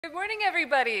Good morning,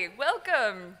 everybody.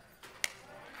 Welcome.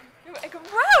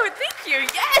 Whoa, thank you.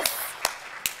 Yes.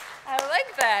 I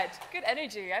like that. Good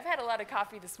energy. I've had a lot of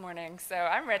coffee this morning, so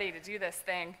I'm ready to do this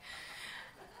thing.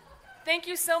 Thank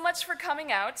you so much for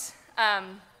coming out.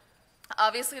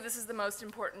 Obviously, this is the most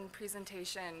important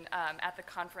presentation at the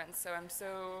conference, so I'm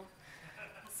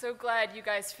so glad you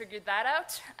guys figured that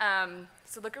out.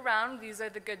 So look around. These are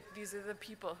the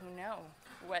people who know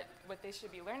what they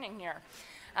should be learning here.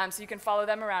 So you can follow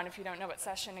them around if you don't know what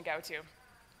session to go to.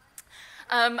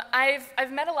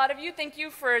 I've met a lot of you. Thank you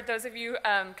for those of you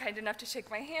kind enough to shake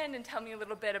my hand and tell me a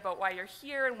little bit about why you're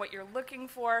here and what you're looking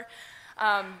for.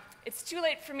 It's too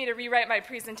late for me to rewrite my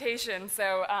presentation,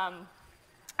 so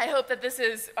I hope that this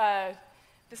is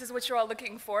what you're all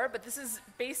looking for. But this is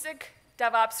basic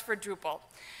DevOps for Drupal,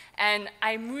 and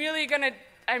I'm really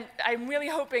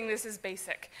hoping this is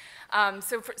basic.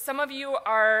 So for some of you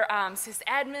are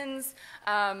sysadmins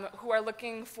who are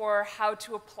looking for how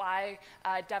to apply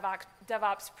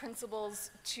DevOps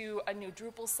principles to a new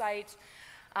Drupal site.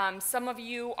 Some of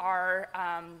you are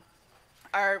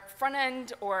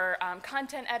front-end or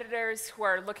content editors who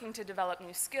are looking to develop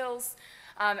new skills.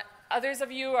 Others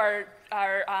of you are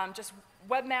just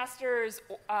webmasters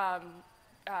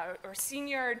or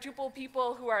senior Drupal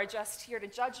people who are just here to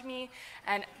judge me,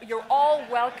 and you're all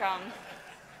welcome.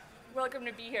 Welcome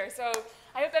to be here. So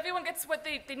I hope everyone gets what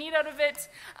they need out of it.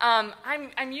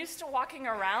 I'm used to walking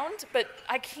around, but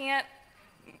I can't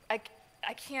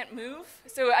move.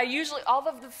 So I usually, all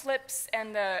of the flips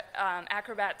and the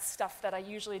acrobat stuff that I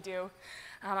usually do,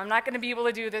 I'm not going to be able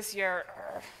to do this year.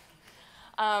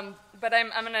 But I'm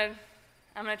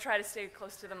gonna try to stay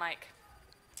close to the mic.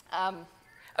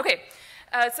 Okay,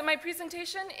 so my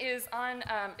presentation is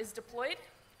deployed.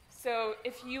 So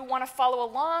if you want to follow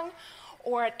along,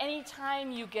 or at any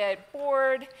time you get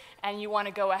bored and you want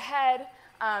to go ahead,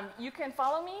 you can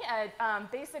follow me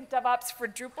at Basic DevOps for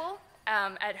Drupal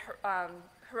at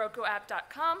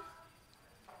herokuapp.com.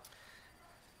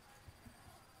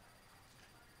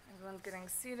 Everyone's getting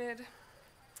seated.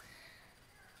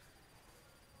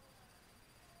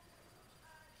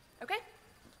 Okay,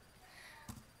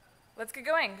 let's get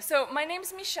going. So my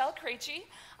name's Michelle Krejci.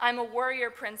 I'm a warrior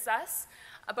princess.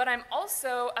 But I'm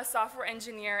also a software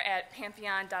engineer at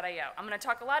Pantheon.io. I'm going to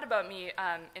talk a lot about me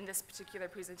in this particular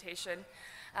presentation.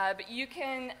 But you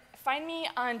can find me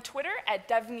on Twitter at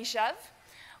devmishev,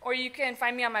 or you can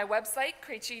find me on my website,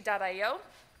 krejci.io.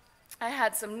 I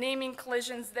had some naming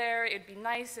collisions there. It'd be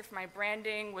nice if my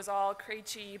branding was all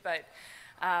Krejci, but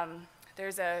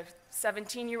there's a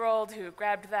 17-year-old who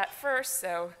grabbed that first,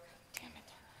 so damn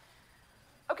it.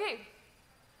 Okay,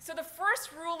 so the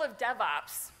first rule of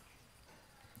DevOps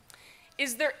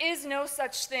is there is no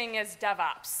such thing as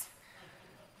DevOps.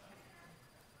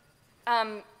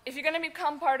 If you're going to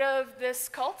become part of this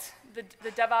cult, the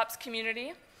DevOps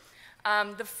community,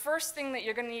 the first thing that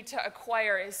you're going to need to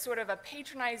acquire is sort of a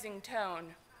patronizing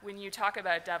tone when you talk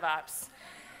about DevOps.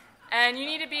 And you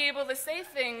need to be able to say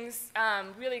things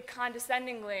really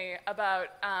condescendingly about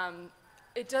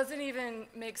it doesn't even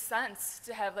make sense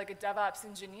to have like a DevOps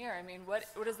engineer. I mean,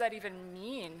 what does that even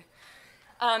mean?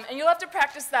 And you'll have to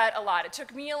practice that a lot. It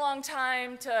took me a long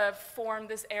time to form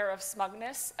this air of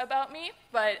smugness about me,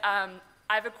 but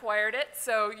I've acquired it,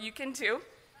 so you can too.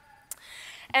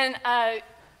 And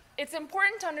it's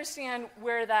important to understand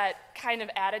where that kind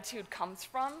of attitude comes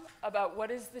from about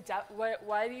what is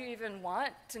why do you even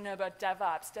want to know about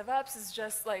DevOps? DevOps is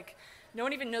just like, no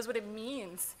one even knows what it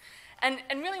means. And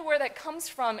really where that comes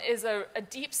from is a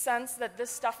deep sense that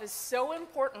this stuff is so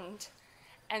important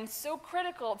and so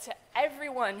critical to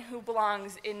everyone who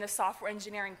belongs in the software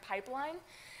engineering pipeline,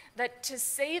 that to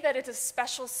say that it's a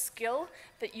special skill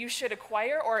that you should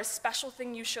acquire or a special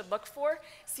thing you should look for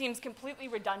seems completely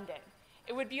redundant.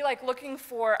 It would be like looking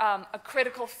for a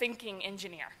critical thinking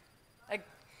engineer. Like,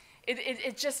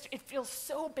 it feels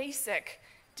so basic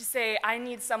to say I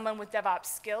need someone with DevOps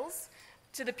skills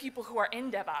to the people who are in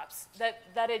DevOps,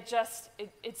 that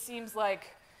it seems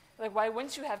like why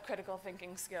wouldn't you have critical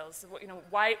thinking skills? You know,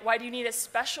 why do you need a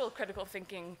special critical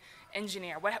thinking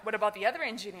engineer? What about the other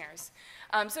engineers?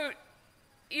 So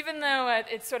even though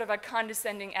it's sort of a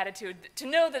condescending attitude, to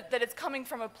know that it's coming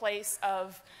from a place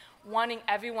of wanting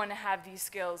everyone to have these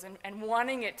skills and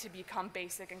wanting it to become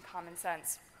basic and common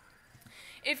sense.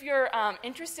 If you're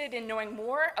interested in knowing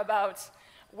more about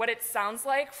what it sounds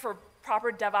like for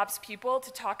proper DevOps people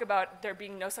to talk about there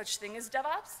being no such thing as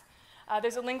DevOps,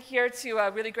 there's a link here to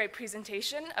a really great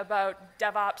presentation about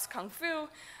DevOps Kung Fu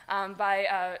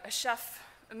by a chef,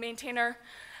 a maintainer.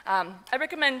 I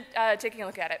recommend taking a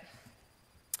look at it.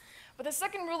 But the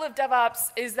second rule of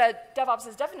DevOps is that DevOps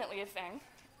is definitely a thing,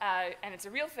 and it's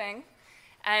a real thing.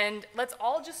 And let's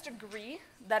all just agree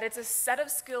that it's a set of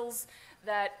skills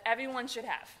that everyone should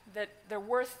have, that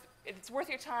it's worth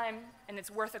your time and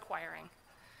it's worth acquiring.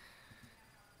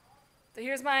 So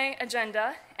here's my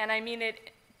agenda, and I mean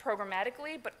it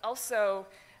programmatically, but also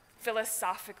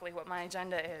philosophically what my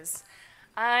agenda is.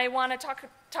 I want to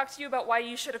talk to you about why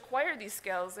you should acquire these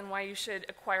skills and why you should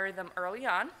acquire them early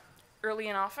on, early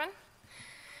and often.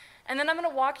 And then I'm going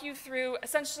to walk you through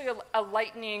essentially a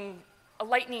lightning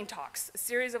talks, a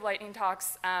series of lightning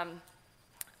talks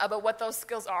about what those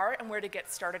skills are and where to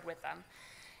get started with them.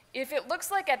 If it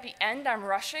looks like at the end I'm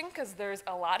rushing because there's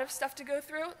a lot of stuff to go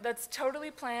through, that's totally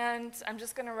planned. I'm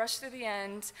just going to rush through the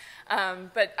end,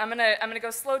 but I'm gonna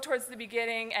go slow towards the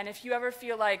beginning. And if you ever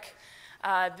feel like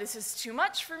this is too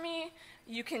much for me,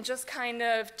 you can just kind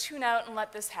of tune out and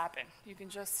let this happen. You can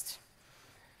just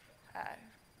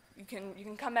you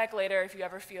can come back later if you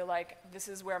ever feel like this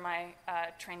is where my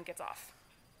train gets off.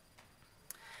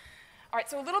 All right,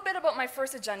 so a little bit about my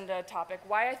first agenda topic,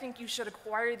 why I think you should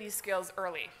acquire these skills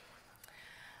early.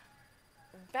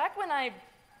 Back when I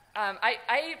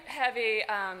have a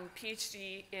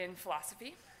PhD in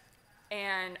philosophy,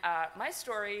 and my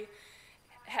story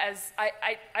has,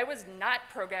 I was not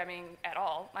programming at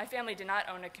all. My family did not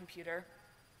own a computer.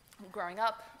 Growing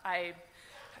up, I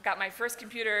got my first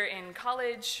computer in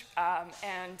college,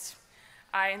 and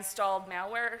I installed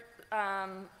malware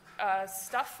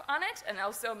stuff on it, and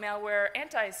also malware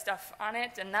anti-stuff on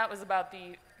it, and that was about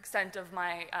the extent of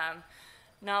my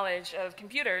knowledge of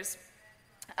computers.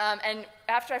 And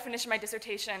after I finished my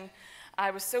dissertation,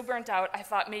 I was so burnt out, I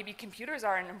thought maybe computers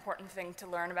are an important thing to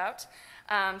learn about.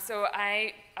 So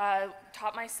I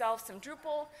taught myself some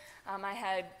Drupal. I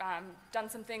had done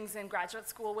some things in graduate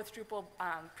school with Drupal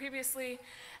previously.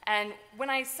 And when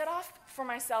I set off for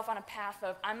myself on a path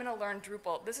of, I'm going to learn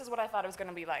Drupal, this is what I thought it was going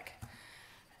to be like.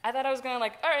 I thought I was going to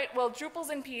all right, well, Drupal's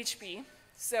in PHP.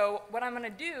 So what I'm going to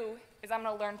do is I'm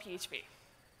going to learn PHP.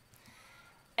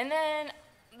 And then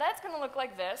that's going to look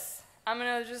like this. I'm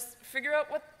going to just figure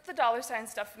out what the $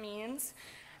 stuff means.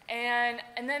 And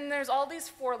then there's all these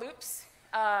for loops.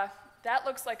 That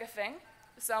looks like a thing.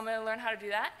 So I'm going to learn how to do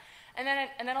that. And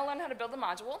then I'll learn how to build a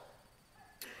module.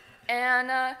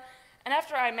 And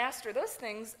after I master those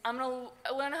things, I'm going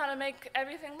to learn how to make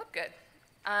everything look good.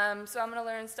 So I'm going to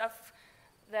learn stuff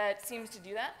that seems to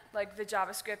do that, like the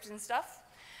JavaScript and stuff.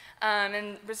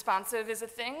 And responsive is a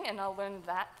thing, and I'll learn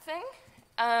that thing.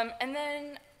 And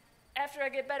then after I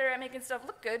get better at making stuff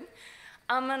look good,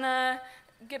 I'm going to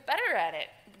get better at it,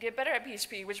 get better at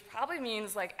PHP, which probably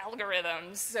means like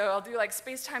algorithms. So I'll do like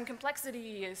space-time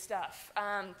complexity stuff.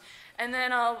 And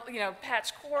then I'll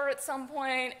patch core at some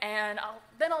point, and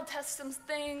then I'll test some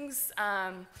things.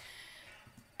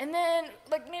 And then,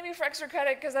 like, maybe for extra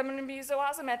credit, because I'm going to be so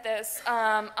awesome at this,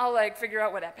 I'll, like, figure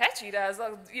out what Apache does.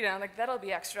 Like, that'll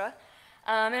be extra.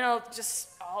 And I'll just,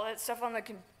 all that stuff on the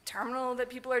terminal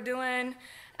that people are doing.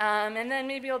 And then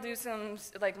maybe I'll do some,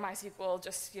 like, MySQL,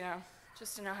 just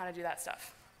to know how to do that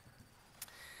stuff.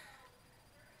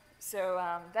 So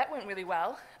that went really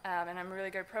well, and I'm a really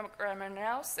good programmer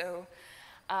now. So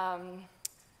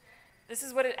this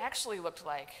is what it actually looked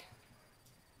like.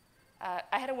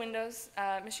 I had a Windows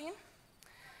machine,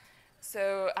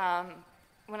 so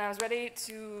when I was ready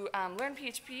to learn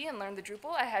PHP and learn the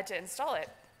Drupal, I had to install it.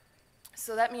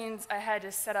 So that means I had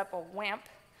to set up a WAMP,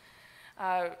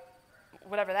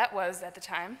 whatever that was at the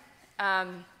time.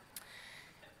 And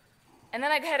then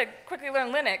I had to quickly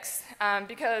learn Linux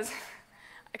because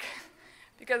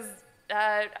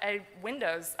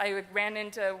Windows. I ran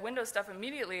into Windows stuff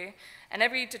immediately, and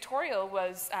every tutorial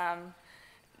was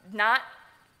not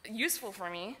useful for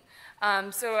me.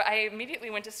 So I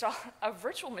immediately went to install a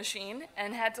virtual machine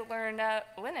and had to learn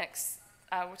Linux,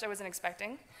 which I wasn't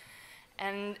expecting.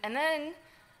 And then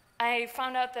I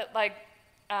found out that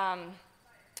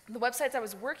the websites I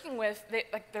was working with,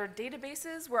 their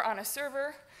databases were on a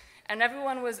server, and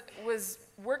everyone was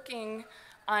working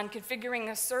on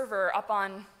configuring a server up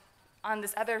on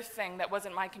this other thing that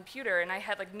wasn't my computer, and I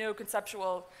had no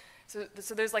conceptual. So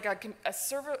there's like a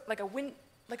server, like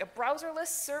a browserless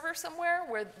server somewhere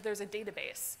where there's a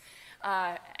database.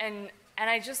 And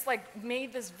I just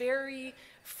made this very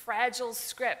fragile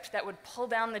script that would pull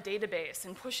down the database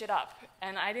and push it up.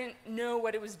 And I didn't know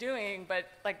what it was doing, but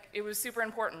it was super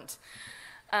important.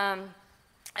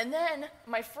 And then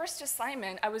my first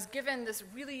assignment, I was given this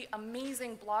really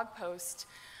amazing blog post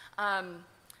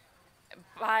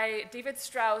by David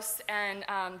Strauss and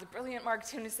the brilliant Mark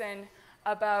Tunison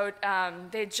about,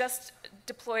 they had just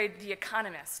deployed The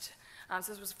Economist.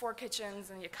 So this was 4 Kitchens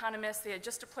and The Economist. They had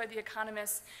just deployed The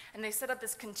Economist, and they set up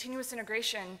this continuous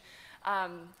integration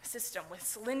system with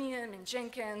Selenium and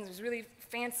Jenkins. It was really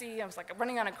fancy. I was like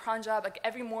running on a cron job. Like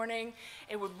every morning,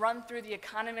 it would run through The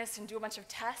Economist and do a bunch of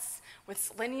tests with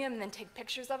Selenium and then take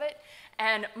pictures of it.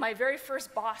 And my very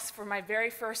first boss for my very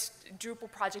first Drupal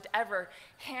project ever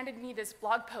handed me this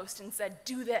blog post and said,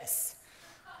 do this.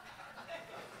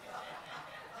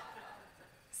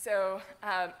 So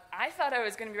I thought I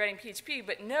was going to be writing PHP,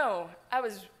 but no, I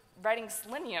was writing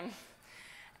Selenium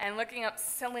and looking up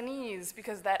Selenese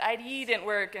because that IDE didn't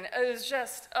work, and it was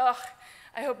just, ugh.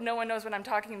 I hope no one knows what I'm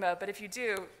talking about, but if you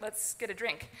do, let's get a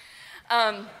drink.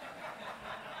 And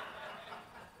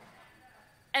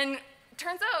it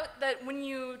turns out that when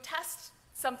you test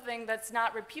something that's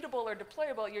not repeatable or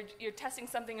deployable, you're testing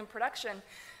something in production,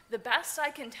 the best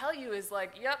I can tell you is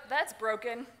like, yep, that's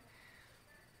broken.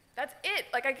 That's it.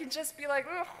 Like, I could just be like,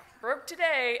 ugh, broke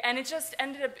today, and it just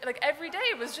ended up, like, every day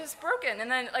it was just broken.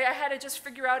 And then, like, I had to just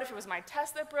figure out if it was my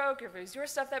test that broke, or if it was your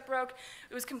stuff that broke.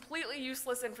 It was completely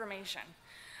useless information.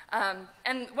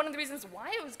 And one of the reasons why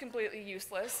it was completely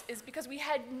useless is because we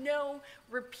had no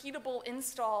repeatable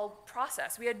install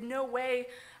process. We had no way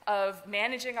of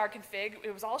managing our config.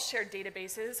 It was all shared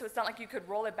databases, so it's not like you could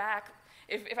roll it back.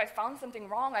 If I found something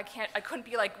wrong, I couldn't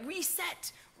be like,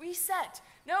 reset, reset.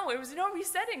 No, it was no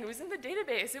resetting. It was in the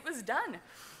database. It was done.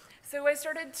 So I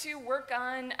started to work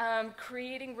on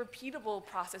creating repeatable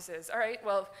processes. All right,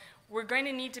 well, we're going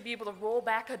to need to be able to roll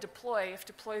back a deploy if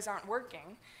deploys aren't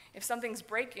working. If something's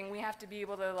breaking, we have to be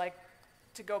able to, like,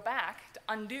 to go back, to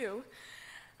undo.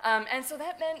 And so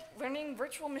that meant learning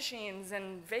virtual machines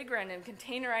and Vagrant and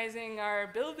containerizing our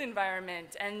build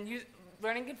environment and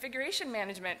learning configuration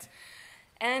management.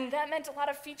 And that meant a lot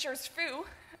of features foo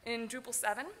in Drupal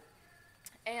 7.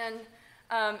 And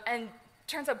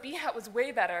turns out Behat was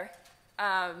way better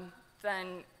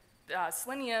than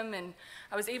Selenium, and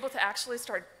I was able to actually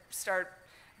start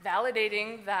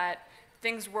validating that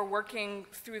things were working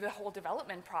through the whole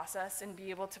development process and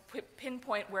be able to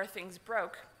pinpoint where things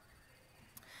broke.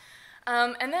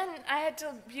 And then I had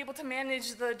to be able to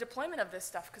manage the deployment of this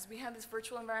stuff because we had this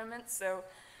virtual environment. So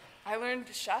I learned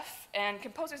Chef, and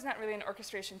Composer's not really an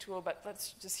orchestration tool, but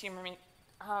let's just humor me.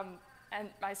 And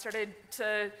I started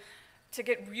to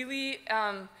get really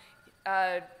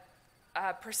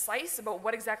precise about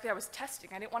what exactly I was testing.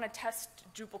 I didn't want to test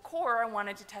Drupal core. I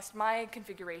wanted to test my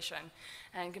configuration.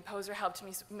 And Composer helped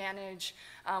me manage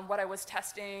what I was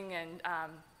testing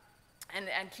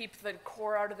and keep the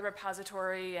core out of the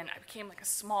repository. And I became like a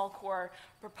small core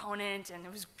proponent, and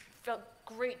it felt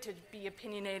great to be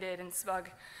opinionated and smug.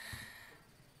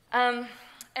 And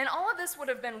all of this would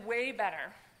have been way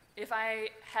better if I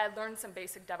had learned some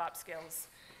basic DevOps skills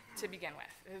to begin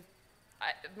with.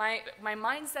 My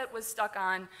mindset was stuck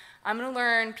on, I'm going to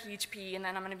learn PHP, and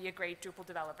then I'm going to be a great Drupal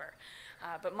developer.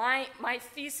 But my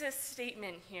thesis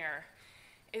statement here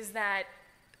is that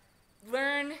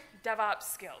learn DevOps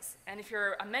skills. And if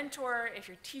you're a mentor, if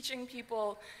you're teaching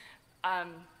people,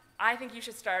 I think you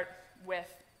should start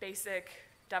with basic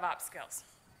DevOps skills.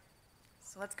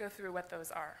 So let's go through what those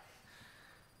are.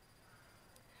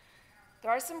 There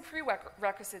are some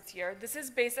prerequisites here. This is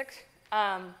basic,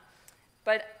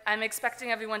 but I'm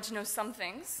expecting everyone to know some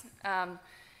things.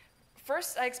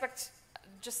 First, I expect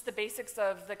just the basics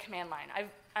of the command line.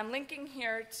 I'm linking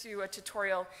here to a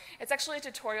tutorial. It's actually a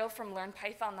tutorial from Learn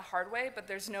Python the Hard Way, but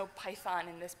there's no Python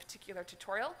in this particular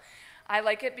tutorial. I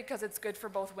like it because it's good for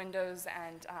both Windows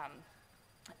and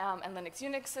Linux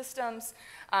Unix systems,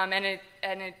 and it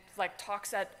like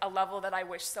talks at a level that I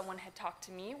wish someone had talked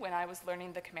to me when I was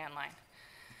learning the command line.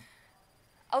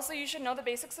 Also, you should know the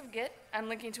basics of Git. I'm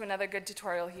linking to another good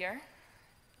tutorial here.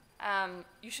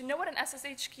 You should know what an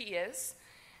SSH key is,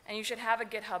 and you should have a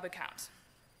GitHub account.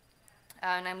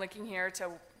 And I'm linking here to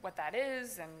what that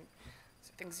is and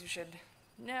things you should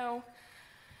know.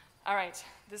 All right,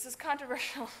 this is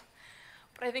controversial,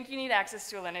 but I think you need access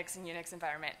to a Linux and Unix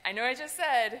environment. I know I just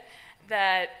said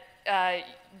that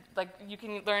like you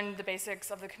can learn the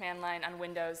basics of the command line on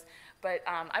Windows, but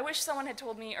I wish someone had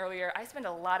told me earlier. I spend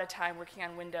a lot of time working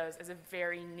on Windows as a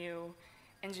very new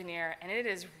engineer, and it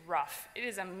is rough. It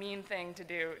is a mean thing to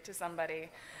do to somebody.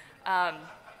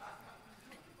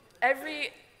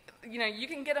 You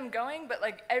can get them going, but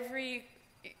like every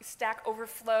Stack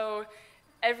Overflow,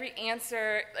 every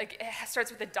answer, like it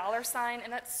starts with a $sign,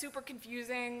 and that's super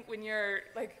confusing when you're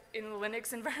like in the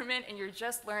Linux environment and you're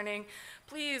just learning.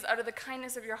 Please, out of the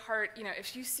kindness of your heart,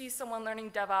 if you see someone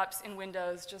learning DevOps in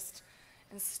Windows, just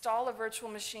install a virtual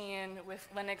machine with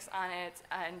Linux on it,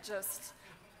 and just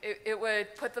it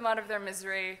would put them out of their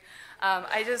misery.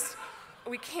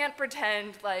 We can't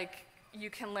pretend like you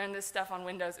can learn this stuff on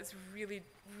Windows. It's really,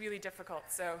 really difficult.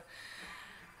 So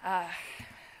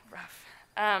rough.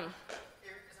 Is a Mac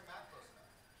close enough?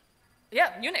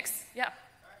 Yeah, Unix. Yeah,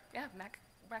 yeah, Mac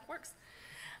works.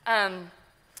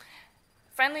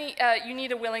 Finally, you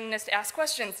need a willingness to ask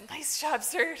questions. Nice job,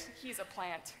 sir. He's a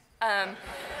plant.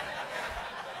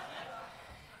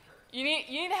 You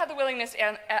need to have the willingness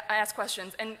to ask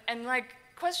questions, and like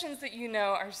questions that you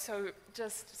know are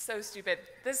just so stupid.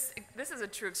 This is a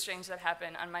true exchange that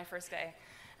happened on my first day.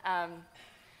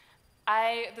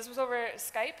 This was over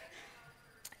Skype,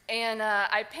 and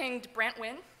I pinged Brant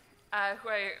Wynn, who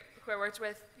I worked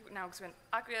with. Now he's with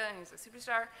Acquia, and he's a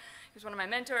superstar. He was one of my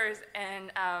mentors,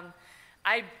 and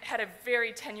I had a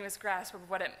very tenuous grasp of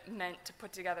what it meant to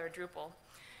put together a Drupal.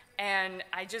 And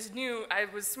I just knew, I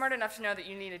was smart enough to know that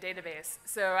you need a database.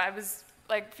 So I was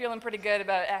like feeling pretty good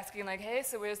about asking like, hey,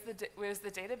 so where's the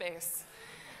database?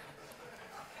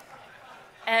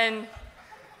 And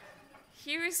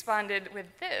he responded with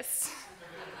this.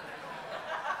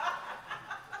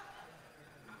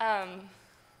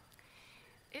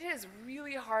 It is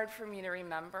really hard for me to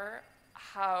remember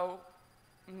how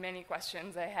many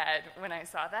questions I had when I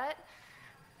saw that.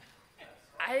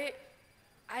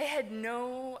 I had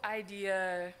no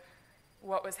idea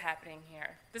what was happening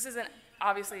here. This isn't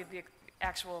obviously the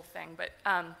actual thing, but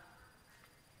I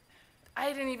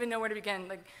didn't even know where to begin.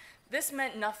 Like, this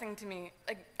meant nothing to me.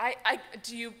 Like,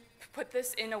 do you put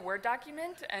this in a Word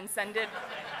document and send it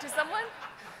to someone?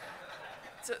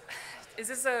 So, is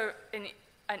this an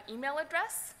email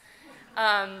address?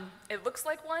 It looks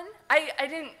like one. I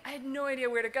had no idea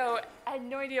where to go. I had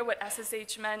no idea what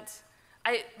SSH meant.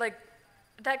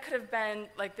 That could have been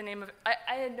like the name of,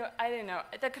 I didn't know.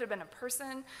 That could have been a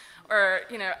person, or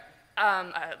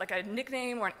like a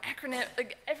nickname or an acronym.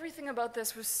 Like, everything about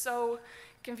this was so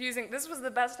confusing. This was the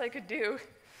best I could do.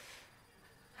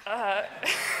 And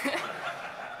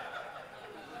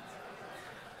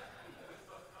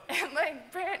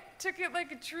like Brant took it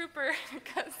like a trooper,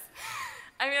 because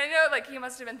I mean, I know like he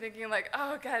must have been thinking like,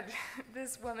 oh God,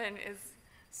 this woman is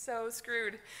so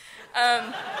screwed.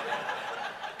 And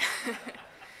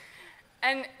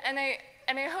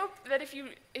I hope that if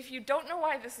you don't know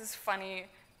why this is funny,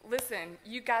 listen,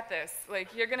 you got this.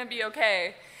 Like, you're gonna be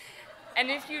okay. And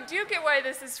if you do get why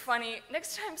this is funny,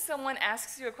 next time someone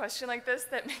asks you a question like this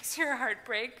that makes your heart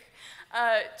break,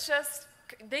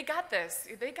 they got this.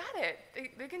 They got it.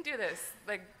 They can do this.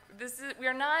 Like, we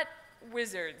are not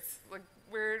wizards. Like,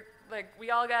 we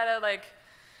all gotta like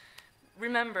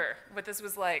remember what this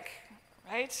was like,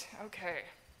 right? Okay.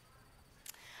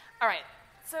 All right.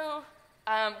 So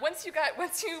once you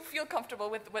feel comfortable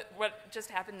with what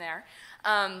just happened there,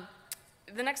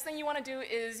 the next thing you want to do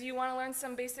is you want to learn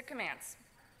some basic commands.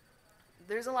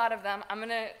 There's a lot of them.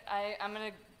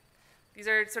 These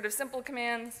are sort of simple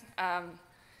commands,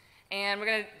 and we're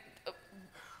gonna.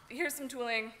 Here's some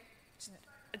tooling.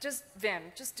 Just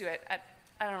Vim, just do it. I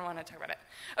don't want to talk about it.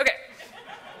 Okay.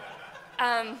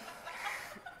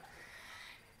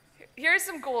 Here are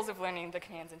some goals of learning the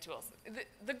commands and tools.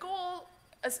 The goal,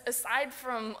 aside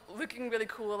from looking really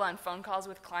cool on phone calls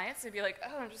with clients, to be like,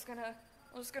 oh, I'm just gonna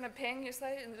ping your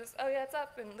site and just, oh yeah, it's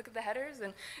up, and look at the headers,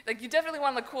 and like, you definitely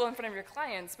want to look cool in front of your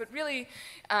clients, but really,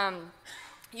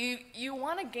 you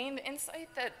want to gain the insight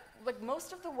that like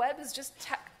most of the web is just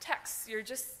text. You're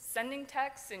just sending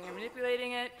text and you're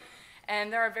manipulating it,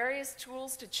 and there are various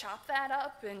tools to chop that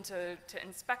up and to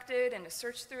inspect it and to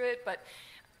search through it, but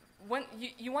when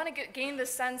you want to gain the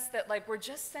sense that like we're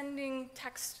just sending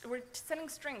text, we're sending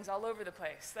strings all over the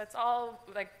place. That's all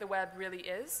like the web really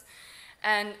is.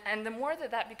 And the more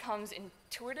that becomes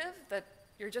intuitive, that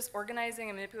you're just organizing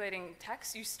and manipulating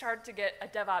text, you start to get a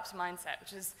DevOps mindset,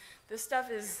 which is this stuff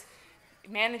is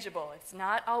manageable. It's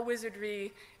not all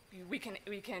wizardry. We can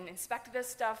inspect this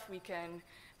stuff. We can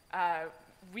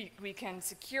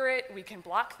secure it. We can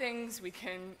block things. We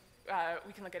can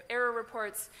look at error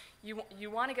reports.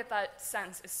 You want to get that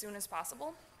sense as soon as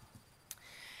possible.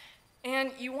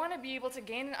 And you want to be able to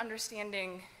gain an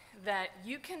understanding that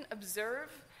you can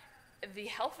observe the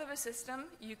health of a system.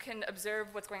 You can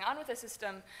observe what's going on with a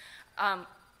system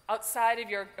outside of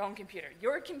your own computer.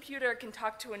 Your computer can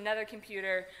talk to another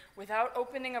computer without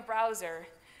opening a browser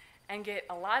and get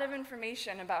a lot of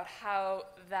information about how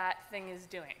that thing is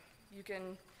doing. You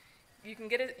can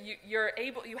get it.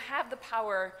 You have the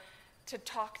power to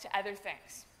talk to other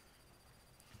things.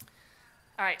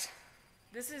 All right,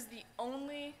 this is the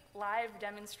only live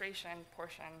demonstration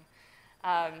portion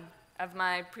of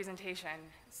my presentation,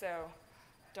 so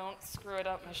don't screw it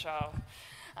up, Michelle.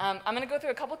 I'm going to go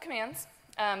through a couple commands.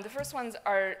 The first ones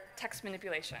are text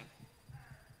manipulation.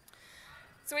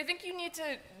 So I think you need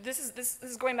to, this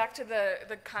is going back to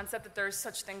the concept that there's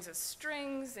such things as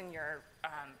strings, and you're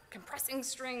compressing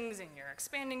strings, and you're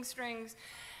expanding strings.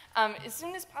 As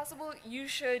soon as possible, you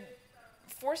should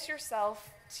force yourself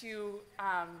to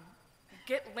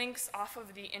get links off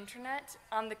of the internet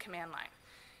on the command line.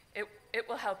 It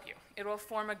will help you. It will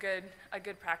form a good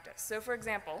practice. So for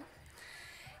example,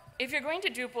 if you're going to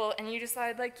Drupal and you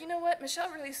decide, like, you know what, Michelle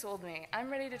really sold me. I'm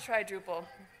ready to try Drupal.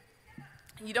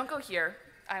 You don't go here.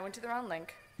 I went to the wrong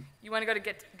link. You want to go to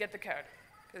get the code,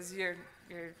 because you're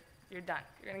done.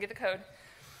 You're going to get the code.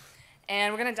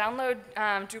 And we're going to download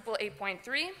Drupal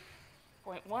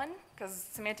 8.3.1, because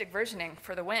semantic versioning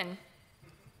for the win.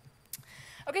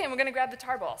 Okay, and we're going to grab the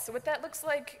tarball. So what that looks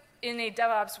like in a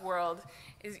DevOps world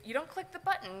is you don't click the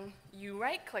button, you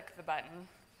right-click the button,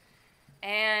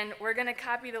 and we're going to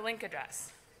copy the link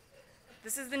address.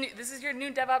 This is your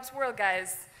new DevOps world,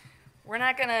 guys.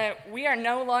 We are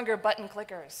no longer button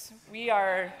clickers. We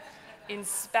are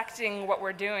inspecting what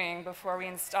we're doing before we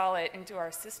install it into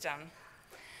our system.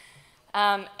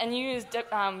 And you use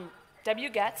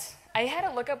wget. I had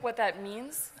to look up what that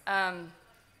means, and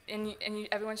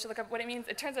everyone should look up what it means.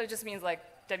 It turns out it just means like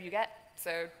wget,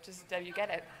 so just wget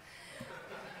it.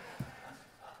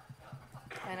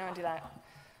 I don't want to do that.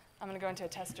 I'm going to go into a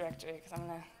test directory because I'm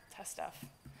going to test stuff.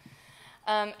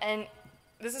 And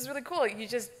this is really cool. You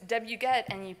just wget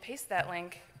and you paste that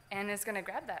link, and it's going to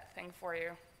grab that thing for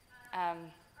you.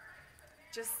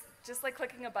 Just like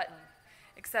clicking a button.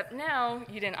 Except now,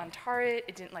 you didn't untar it,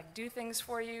 it didn't like do things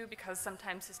for you, because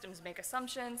sometimes systems make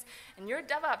assumptions, and you're a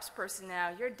DevOps person now,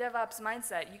 your DevOps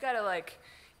mindset, you gotta like,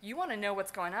 you wanna know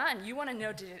what's going on. You wanna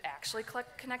know, did it actually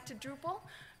connect to Drupal?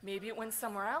 Maybe it went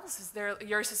somewhere else.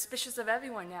 You're suspicious of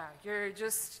everyone now. You're a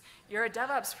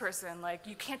DevOps person, like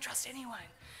you can't trust anyone.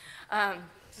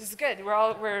 This is good,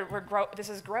 this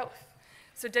is growth.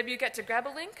 So wget to grab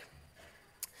a link,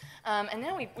 and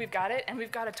now we've got it, and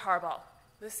we've got a tarball.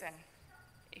 Listen.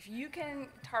 If you can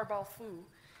tarball foo,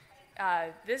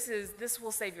 this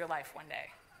will save your life one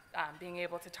day, being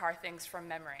able to tar things from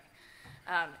memory.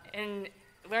 And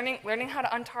learning how to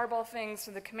untarball things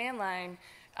to the command line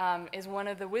is one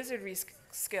of the wizardry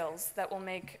skills that will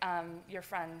make your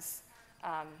friends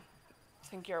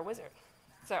think you're a wizard.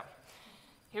 So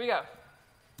here we go.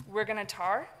 We're going to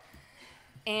tar,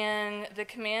 and the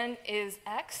command is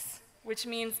x, which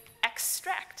means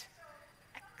extract.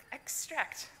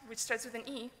 Extract, which starts with an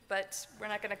E, but we're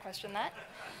not going to question that.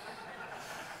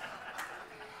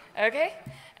 Okay,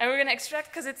 and we're going to extract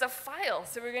because it's a file,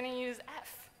 so we're going to use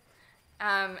F.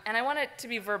 And I want it to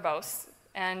be verbose,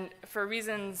 and for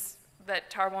reasons that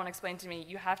Tar won't explain to me,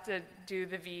 you have to do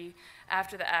the V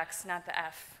after the X, not the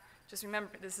F. Just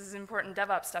remember, this is important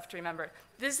DevOps stuff to remember.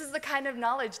 This is the kind of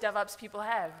knowledge DevOps people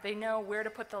have. They know where to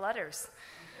put the letters.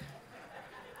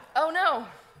 Oh no.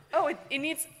 Oh, it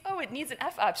needs an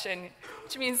F option,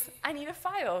 which means I need a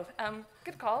file.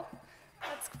 Good call.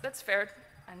 That's fair.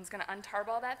 I'm just going to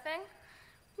untarball that thing.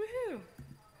 Woohoo!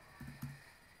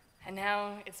 And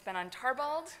now it's been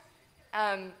untarballed.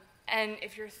 And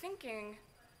if you're thinking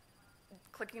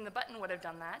clicking the button would have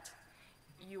done that,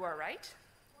 you are right.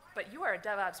 But you are a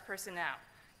DevOps person now.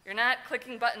 You're not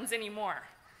clicking buttons anymore.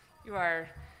 You are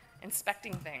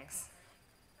inspecting things.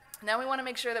 Now we want to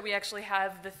make sure that we actually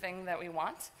have the thing that we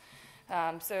want.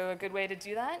 So a good way to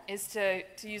do that is to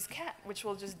use cat, which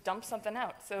will just dump something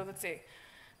out. So let's see.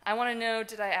 I want to know,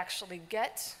 did I actually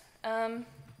get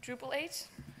Drupal 8?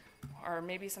 Or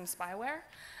maybe some spyware?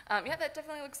 Yeah, that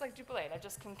definitely looks like Drupal 8. I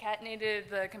just concatenated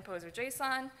the composer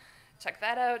JSON. Check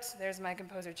that out. There's my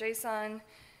composer JSON.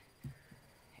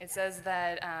 It says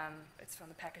that it's from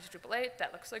the package Drupal 8.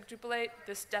 That looks like Drupal 8.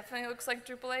 This definitely looks like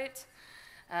Drupal 8.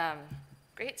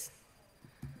 Great.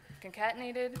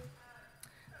 Concatenated.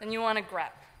 Then you want to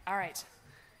grep. All right.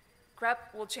 Grep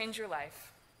will change your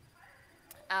life.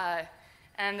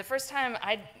 And the first time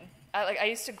I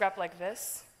used to grep like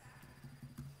this.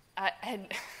 And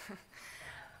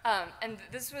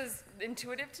this was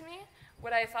intuitive to me.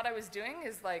 What I thought I was doing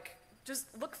is like just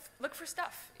look for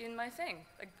stuff in my thing,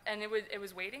 and it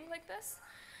was waiting like this.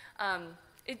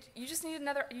 You just need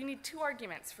you need two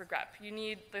arguments for grep. You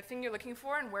need the thing you're looking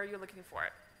for and where you're looking for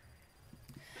it.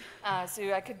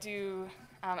 So I could do,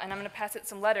 and I'm going to pass it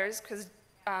some letters because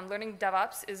learning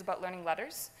DevOps is about learning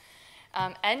letters.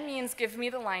 N means give me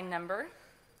the line number.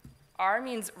 R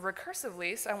means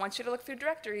recursively, so I want you to look through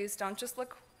directories. Don't just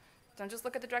look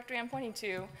at the directory I'm pointing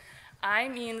to. I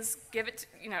means give it,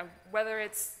 whether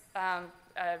it's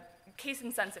case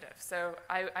insensitive. So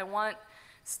I want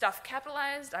stuff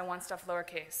capitalized. I want stuff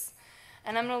lowercase.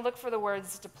 And I'm going to look for the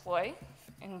words deploy,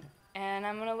 and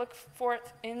I'm going to look for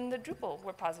it in the Drupal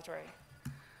repository.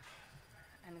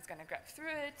 and it's going to grep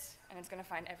through it, and it's going to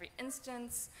find every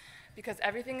instance, because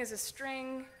everything is a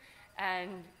string,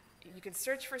 and you can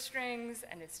search for strings,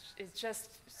 and it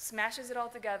just smashes it all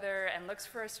together and looks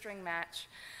for a string match,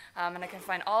 and I can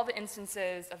find all the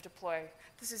instances of deploy.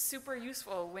 This is super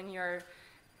useful when you're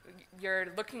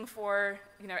looking for,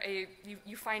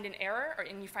 you find an error,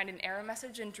 and you find an error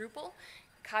message in Drupal,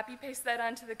 copy paste that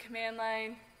onto the command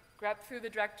line, grep through the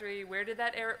directory, where was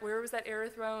that error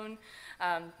thrown?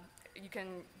 You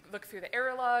can look through the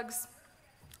error logs.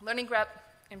 Learning grep,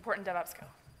 important DevOps skill.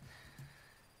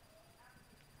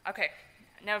 Okay,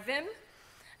 now Vim,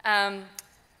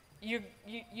 you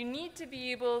need to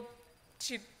be able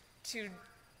to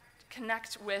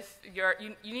connect with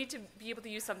you need to be able to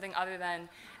use something other than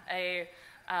a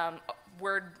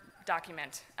Word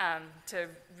document to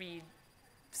read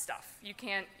stuff. You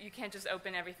can't just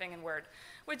open everything in Word,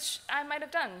 which I might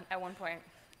have done at one point.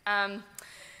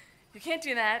 You can't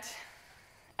do that.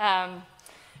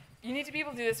 You need to be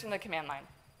able to do this from the command line.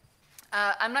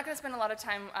 I'm not going to spend a lot of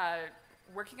time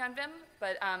working on Vim,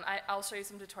 but I'll show you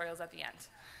some tutorials at the end.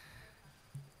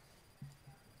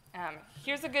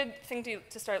 Here's a good thing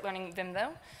to start learning Vim,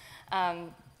 though.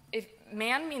 If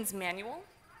man means manual,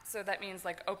 so that means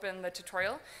like open the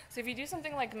tutorial. So if you do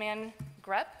something like man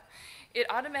grep, it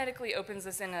automatically opens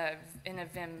this in a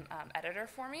Vim editor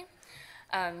for me.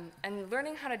 And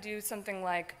learning how to do something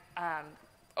like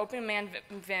open man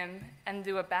Vim and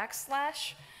do a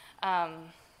backslash.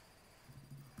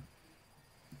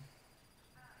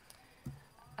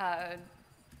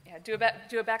 Do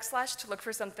a backslash to look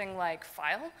for something like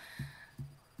file.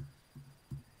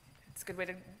 It's a good way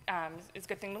to, it's a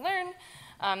good thing to learn.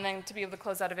 Then to be able to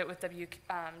close out of it with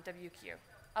WQ.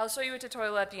 I'll show you a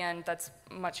tutorial at the end that's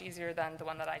much easier than the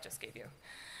one that I just gave you.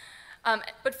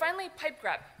 But finally, pipe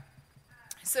grep.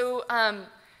 So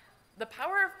the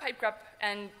power of pipe grep,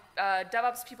 and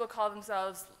DevOps people call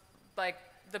themselves like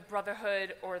the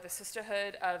brotherhood or the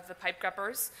sisterhood of the pipe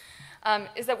greppers,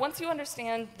 is that once you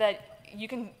understand that you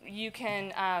can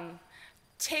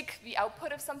take the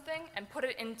output of something and put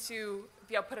it into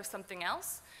the output of something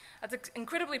else, that's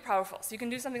incredibly powerful. So you can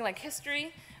do something like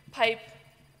history, pipe,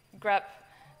 grep,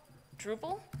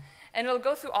 Drupal, and it'll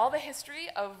go through all the history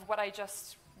of what I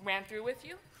just ran through with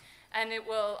you, and it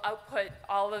will output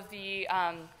all of the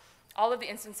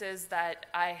instances that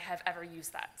I have ever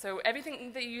used that. So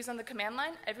everything that you use on the command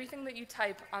line, everything that you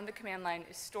type on the command line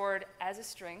is stored as a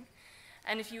string.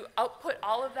 And if you output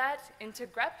all of that into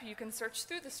grep, you can search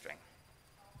through the string.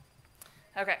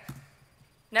 Okay,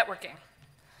 networking.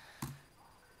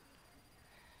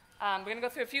 We're going to go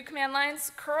through a few command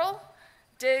lines: curl,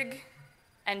 dig,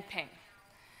 and ping.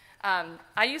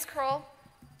 I use curl.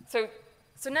 So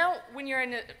now when you're in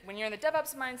the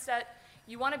DevOps mindset,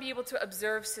 you want to be able to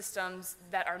observe systems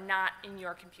that are not in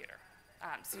your computer.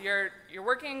 So you're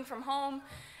working from home,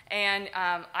 and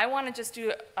I want to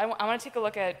take a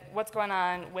look at what's going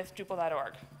on with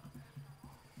Drupal.org.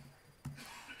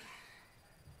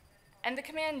 And the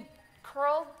command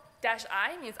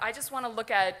curl-i means I just want to look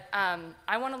at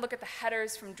the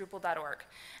headers from Drupal.org.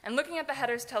 And looking at the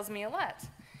headers tells me a lot.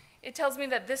 It tells me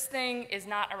that this thing is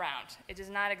not around. It does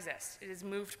not exist. It is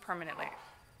moved permanently.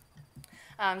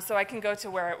 So I can go to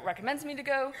where it recommends me to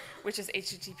go, which is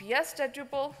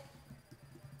https.drupal.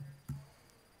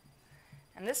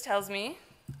 And this tells me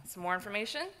some more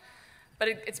information, but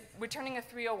it's returning a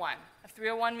 301. A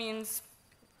 301 means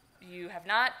you have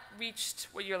not reached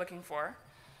what you're looking for.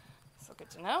 So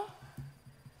good to know.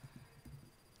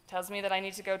 Tells me that I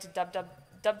need to go to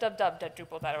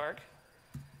www.drupal.org.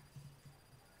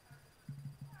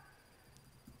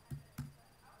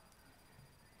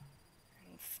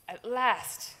 At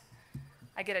last,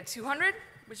 I get a 200,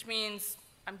 which means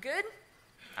I'm good,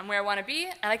 I'm where I want to be,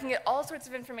 and I can get all sorts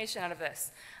of information out of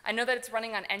this. I know that it's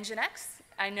running on Nginx.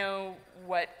 I know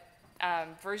what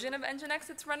version of Nginx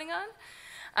it's running on.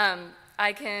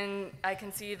 I can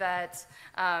see that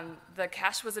the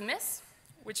cache was a miss,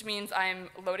 which means I'm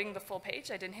loading the full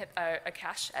page. I didn't hit a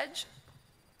cache edge.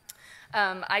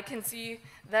 I can see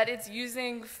that it's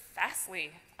using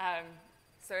Fastly.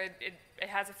 So it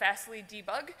has a Fastly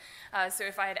debug. So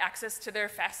if I had access to their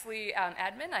Fastly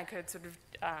admin, I could sort of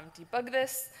debug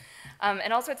this.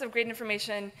 And all sorts of great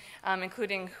information,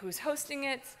 including who's hosting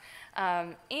it.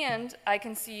 And I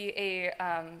can see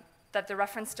that the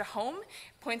reference to home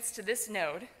points to this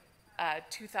node,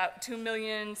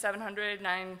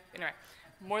 2,709,000, anyway,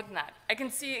 more than that. I can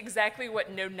see exactly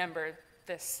what node number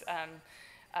this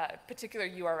particular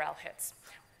URL hits,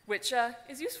 which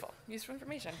is useful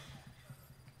information.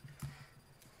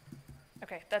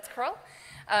 Okay, that's curl.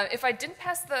 If I didn't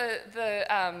pass the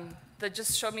that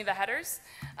just showed me the headers,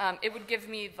 it would give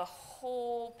me the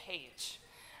whole page,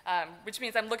 which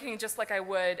means I'm looking just like I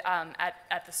would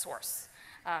at the source.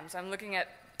 So I'm looking at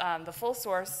the full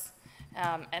source,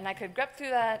 and I could grep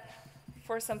through that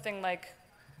for something like,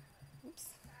 oops.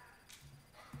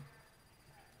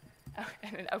 Oh,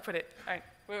 and then output it. All right.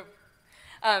 Whoa.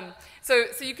 So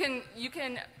you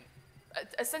can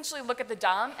essentially look at the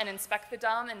DOM and inspect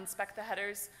the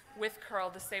headers with curl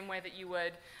the same way that you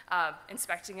would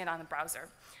inspecting it on a browser.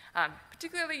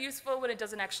 Particularly useful when it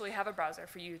doesn't actually have a browser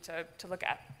for you to look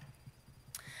at.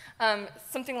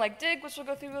 Something like dig, which we'll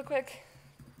go through real quick.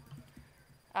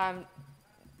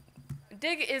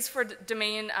 Dig is for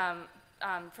domain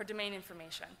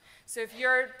information. So if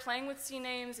you're playing with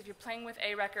CNAMEs, if you're playing with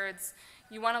A records,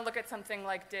 you want to look at something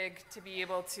like dig to be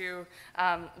able to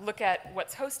look at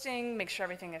what's hosting, make sure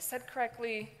everything is set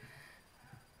correctly.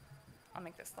 I'll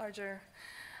make this larger.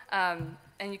 And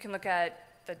you can look at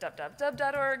the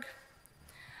www.org.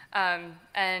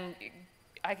 And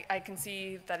I can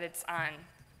see that it's on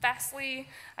Fastly.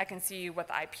 I can see what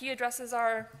the IP addresses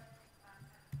are.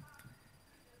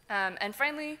 And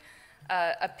finally,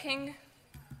 a ping.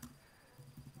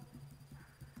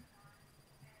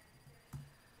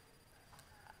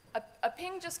 A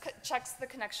ping just checks the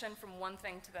connection from one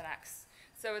thing to the next.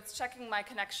 So it's checking my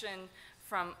connection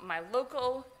from my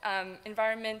local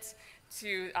environment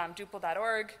to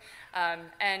Drupal.org,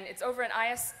 and it's over an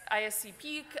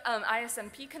ISMP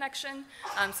connection,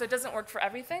 so it doesn't work for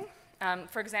everything.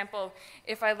 For example,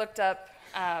 if I looked up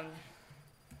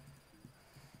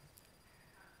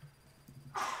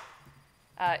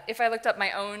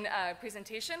my own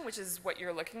presentation, which is what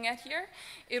you're looking at here,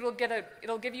 it'll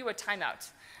give you a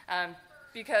timeout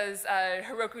because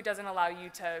Heroku doesn't allow you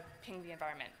to ping the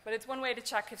environment. But it's one way to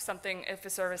check if a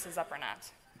service is up or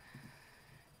not.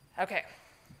 Okay,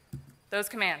 those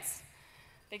commands.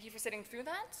 Thank you for sitting through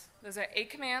that. Those are 8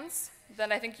 commands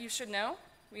that I think you should know.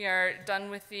 We are done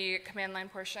with the command line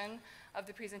portion of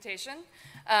the presentation.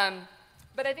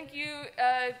 But I think you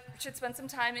should spend some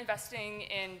time investing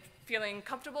in feeling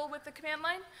comfortable with the command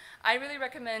line. I really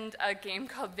recommend a game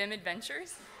called Vim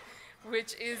Adventures,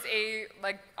 which is a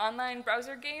online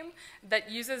browser game that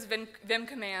uses Vim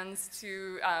commands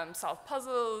to solve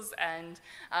puzzles, and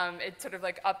it sort of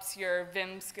ups your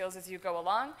Vim skills as you go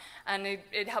along. And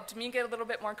it helped me get a little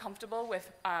bit more comfortable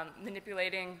with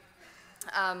manipulating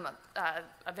a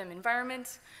Vim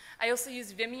environment. I also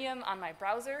use Vimium on my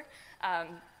browser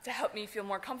to help me feel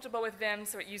more comfortable with Vim,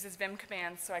 so it uses Vim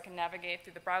commands so I can navigate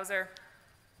through the browser.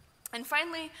 And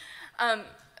finally,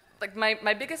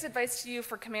 my biggest advice to you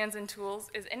for commands and tools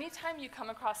is anytime you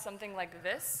come across something like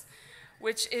this,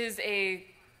 which is a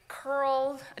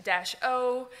curl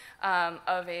 -o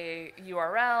of a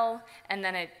URL, and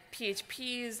then it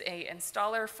PHPs a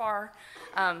installer far,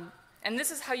 and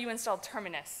this is how you install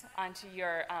Terminus onto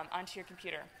your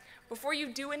computer. Before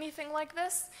you do anything like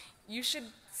this, you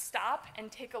should stop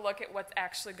and take a look at what's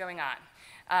actually going on.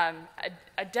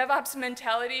 A DevOps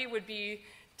mentality would be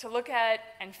to look at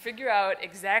and figure out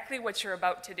exactly what you're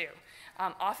about to do.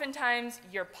 Oftentimes,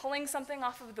 you're pulling something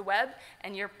off of the web,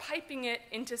 and you're piping it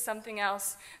into something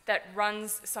else that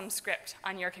runs some script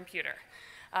on your computer.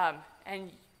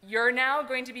 And you're now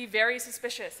going to be very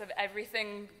suspicious of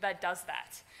everything that does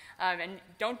that. And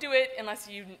don't do it unless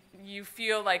you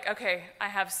feel like, okay, I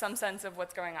have some sense of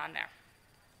what's going on there.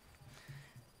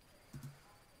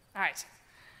 All right.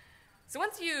 So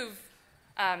once you've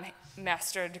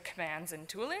mastered commands and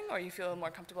tooling, or you feel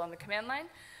more comfortable on the command line,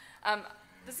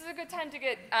 this is a good time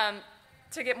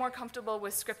to get more comfortable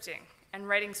with scripting and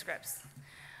writing scripts.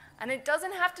 And it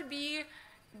doesn't have to be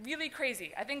really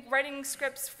crazy. I think writing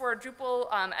scripts for Drupal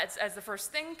as the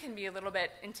first thing can be a little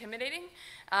bit intimidating.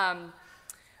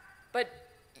 But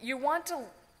you want to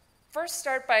first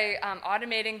start by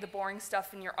automating the boring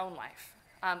stuff in your own life.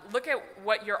 Look at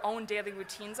what your own daily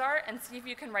routines are and see if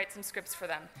you can write some scripts for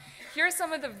them. Here are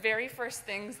some of the very first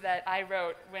things that I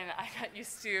wrote when I got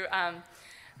used to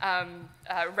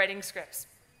writing scripts.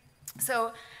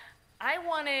 So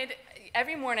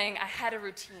every morning I had a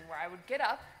routine where I would get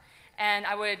up and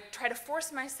I would try to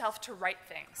force myself to write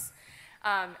things.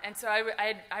 And so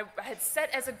I had set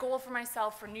as a goal for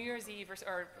myself for New Year's Eve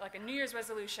or like a New Year's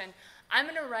resolution, I'm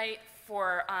going to write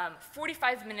for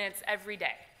 45 minutes every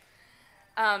day.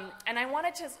 And I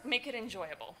wanted to make it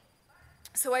enjoyable.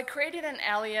 So I created an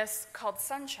alias called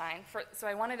Sunshine, so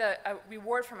I wanted a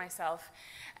reward for myself.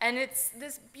 And it's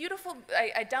this beautiful,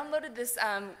 I downloaded this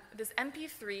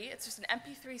MP3, it's just an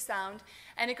MP3 sound,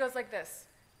 and it goes like this.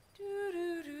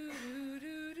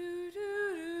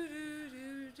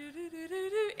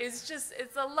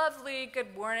 it's a lovely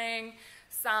good morning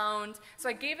sound. So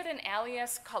I gave it an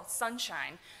alias called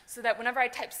Sunshine, so that whenever I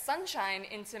typed Sunshine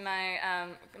into my,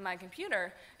 my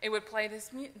computer, it would play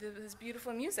this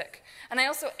beautiful music. And I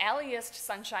also aliased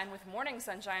Sunshine with Morning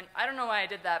Sunshine. I don't know why I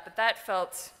did that, but that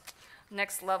felt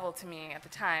next level to me at the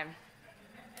time.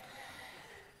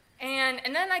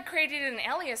 And then I created an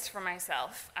alias for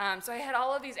myself. So I had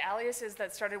all of these aliases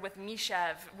that started with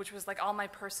Mishev, which was like all my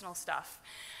personal stuff.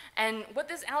 And what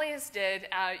this alias did,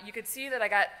 you could see that I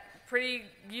got pretty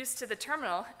used to the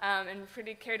terminal and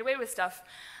pretty carried away with stuff.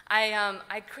 I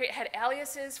had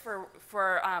aliases for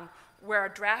where a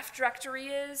draft directory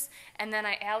is, and then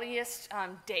I aliased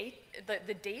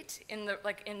the date in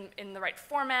the right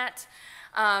format.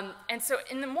 And so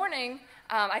in the morning,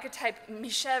 I could type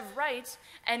Mishev write,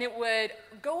 and it would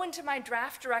go into my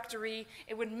draft directory.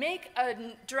 It would make a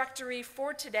directory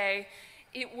for today.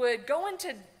 It would go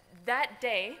into that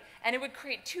day, and it would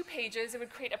create 2 pages. It would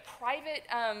create a private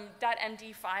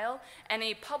 .md file and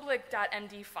a public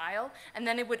 .md file, and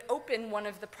then it would open one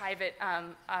of the private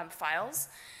files.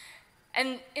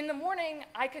 And in the morning,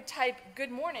 I could type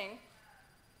good morning,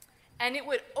 and it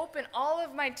would open all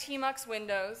of my tmux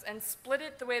windows and split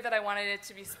it the way that I wanted it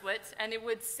to be split, and it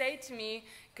would say to me,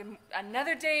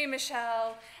 another day,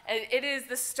 Michelle. It is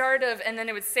the start of, and then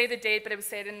it would say the date, but it would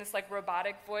say it in this like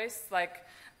robotic voice, like,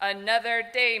 another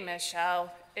day,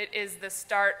 Michelle. It is the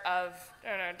start of,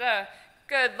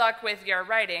 good luck with your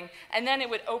writing. And then it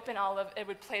would open it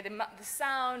would play the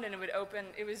sound, and it would open,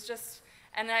 it was just,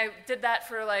 and I did that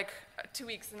for like 2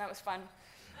 weeks, and that was fun.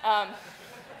 And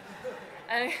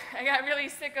I got really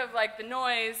sick of like the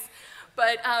noise,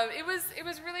 but it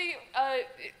was really,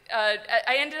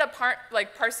 I ended up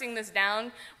parsing this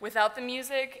down without the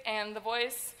music and the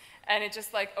voice, and it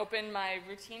just like opened my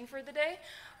routine for the day.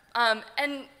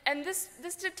 And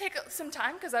this did take some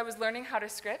time because I was learning how to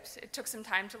script. It took some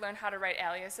time to learn how to write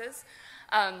aliases.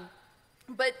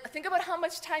 But think about how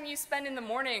much time you spend in the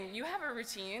morning. You have a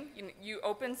routine. You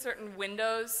open certain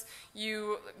windows.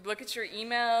 You look at your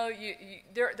email.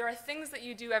 There are things that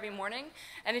you do every morning.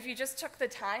 And if you just took the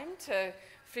time to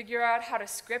figure out how to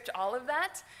script all of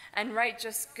that and write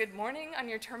just good morning on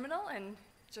your terminal and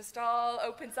just all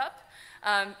opens up,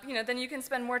 then you can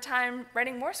spend more time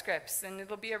writing more scripts, and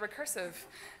it'll be a recursive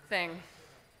thing.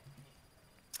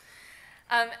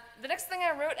 The next thing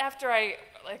I wrote after I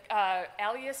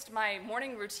aliased my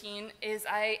morning routine is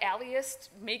I aliased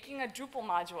making a Drupal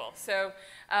module. So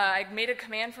I made a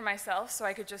command for myself, so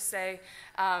I could just say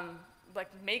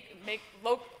make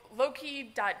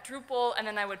loki.drupal, and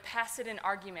then I would pass it an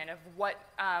argument of what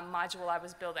module I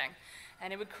was building.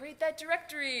 And it would create that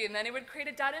directory, and then it would create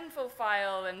a .info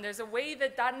file, and there's a way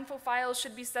that .info files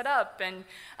should be set up, and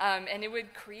it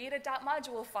would create a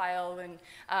 .module file, and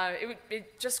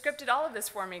it just scripted all of this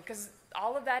for me, because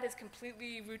all of that is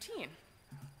completely routine.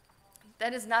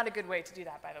 That is not a good way to do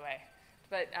that, by the way,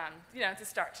 but it's a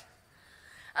start.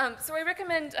 So I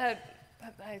recommend, I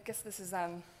guess this is,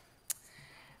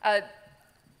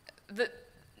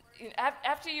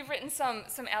 after you've written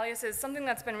some aliases, something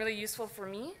that's been really useful for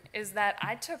me is that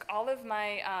I took all of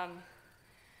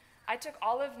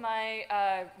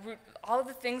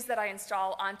the things that I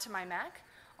install onto my Mac.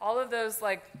 All of those,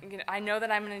 I know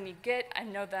that I'm going to need Git, I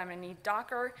know that I'm going to need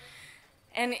Docker,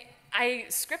 and I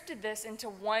scripted this into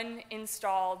one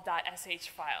install.sh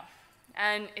file.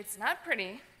 And it's not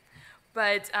pretty,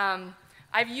 but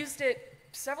I've used it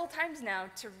several times now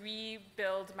to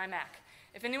rebuild my Mac.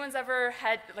 If anyone's ever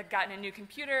gotten a new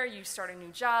computer, you start a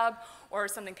new job, or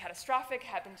something catastrophic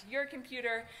happened to your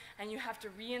computer, and you have to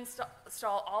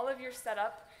reinstall all of your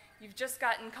setup, you've just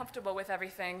gotten comfortable with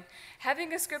everything.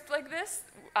 Having a script like this,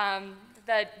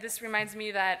 this reminds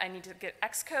me that I need to get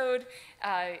Xcode.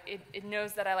 It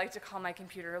knows that I like to call my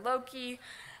computer Loki,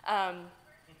 and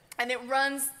it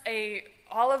runs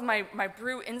all of my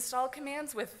brew install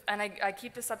commands and I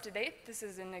keep this up to date. This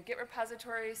is in a Git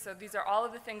repository, so these are all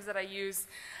of the things that I use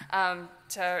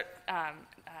to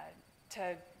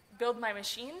build my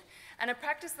machine. And a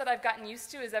practice that I've gotten used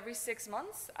to is every 6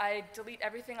 months, I delete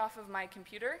everything off of my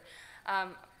computer.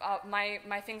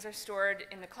 My things are stored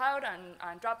in the cloud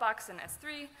on Dropbox and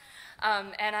S3.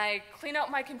 And I clean out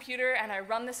my computer and I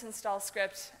run this install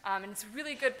script. And it's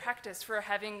really good practice for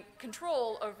having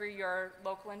control over your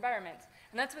local environment.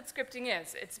 And that's what scripting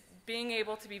is. It's being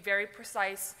able to be very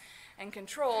precise and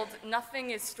controlled.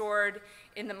 Nothing is stored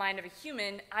in the mind of a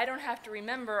human. I don't have to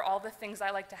remember all the things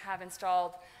I like to have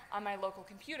installed on my local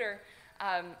computer.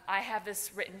 I have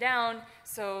this written down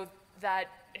so that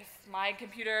if my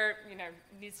computer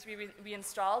needs to be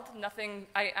reinstalled,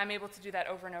 I'm able to do that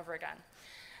over and over again.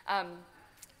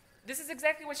 this is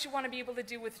exactly what you want to be able to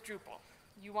do with Drupal.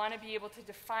 You want to be able to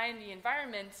define the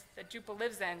environment that Drupal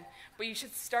lives in, but you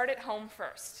should start at home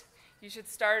first. You should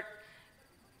start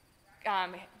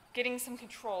getting some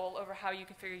control over how you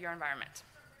configure your environment.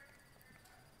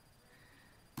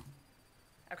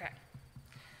 Okay.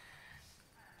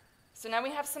 So now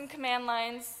we have some command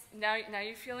lines. Now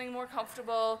you're feeling more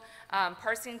comfortable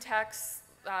parsing text,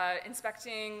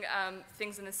 inspecting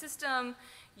things in the system.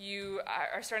 You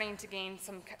are starting to gain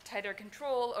some tighter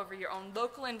control over your own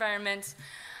local environment.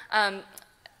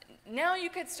 Now you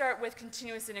could start with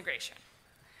continuous integration.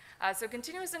 So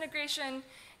continuous integration,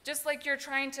 just like you're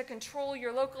trying to control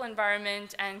your local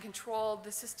environment and control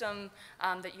the system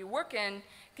that you work in,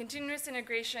 continuous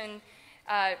integration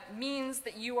means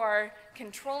that you are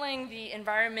controlling the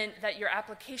environment that your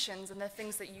applications and the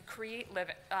things that you create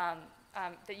live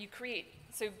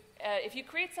So if you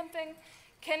create something,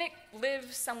 can it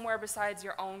live somewhere besides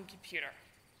your own computer?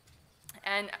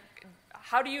 And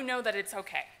how do you know that it's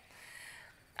okay?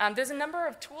 There's a number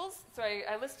of tools. So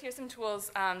I list here some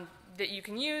tools that you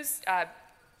can use.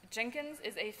 Jenkins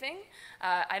is a thing.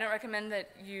 I don't recommend that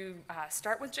you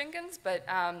start with Jenkins, but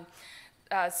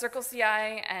Circle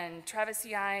CI and Travis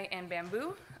CI and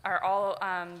Bamboo are all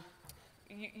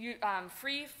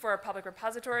free for public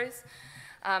repositories.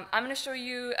 I'm going to show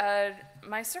you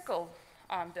my Circle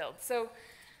build. So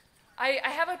I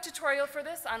have a tutorial for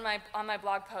this on my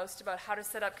blog post about how to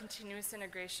set up continuous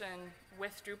integration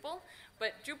with Drupal,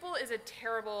 but Drupal is a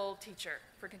terrible teacher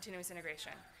for continuous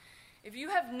integration. If you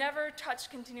have never touched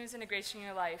continuous integration in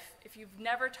your life, if you've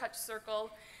never touched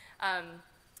Circle,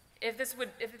 if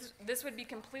this would be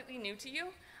completely new to you,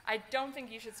 I don't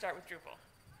think you should start with Drupal.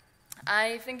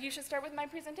 I think you should start with my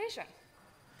presentation.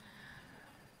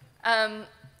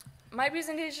 My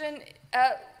presentation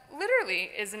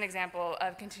literally is an example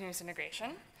of continuous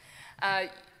integration.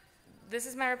 This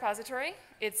is my repository.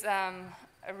 It's a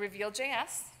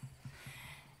Reveal.js.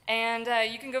 And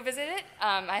you can go visit it.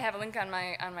 I have a link on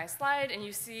my slide, and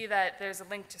you see that there's a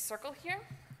link to Circle here.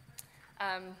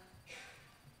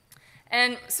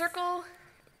 And Circle,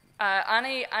 on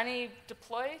a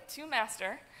deploy to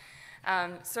master,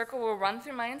 Circle will run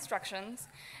through my instructions,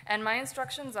 and my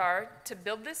instructions are to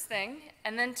build this thing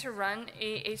and then to run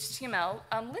a HTML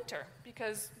linter,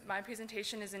 because my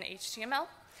presentation is in HTML.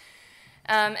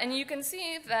 And you can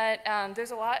see that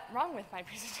there's a lot wrong with my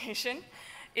presentation.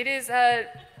 It is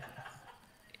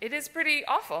pretty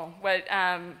awful what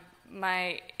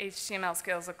my HTML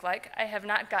skills look like. I have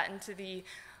not gotten to the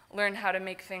learn how to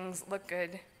make things look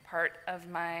good part of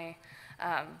my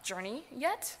journey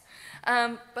yet,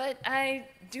 but I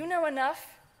do know enough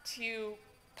to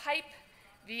pipe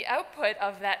the output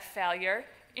of that failure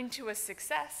into a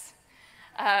success.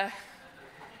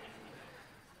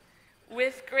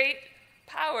 With great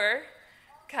power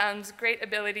comes great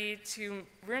ability to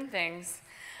ruin things.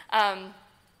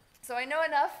 So I know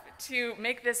enough to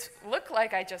make this look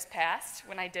like I just passed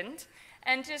when I didn't,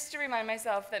 and just to remind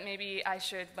myself that maybe I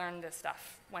should learn this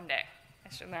stuff one day. I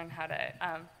should learn how to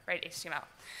write HTML.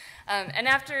 And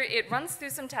after it runs through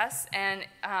some tests and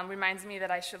reminds me that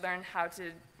I should learn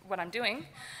what I'm doing,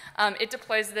 it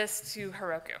deploys this to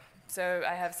Heroku. So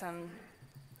I have some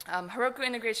Heroku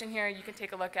integration here. You can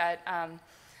take a look at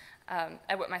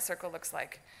what my Circle looks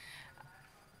like.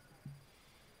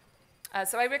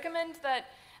 So I recommend that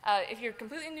if you're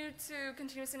completely new to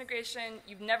continuous integration,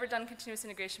 you've never done continuous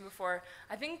integration before,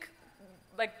 I think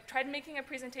try making a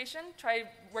presentation, try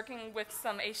working with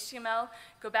some HTML,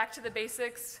 go back to the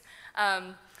basics,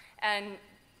 and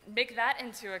make that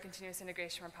into a continuous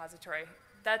integration repository.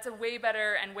 That's a way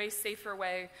better and way safer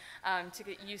way to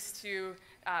get used to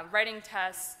writing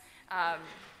tests,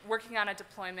 working on a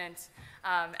deployment,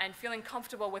 and feeling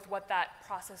comfortable with what that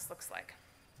process looks like.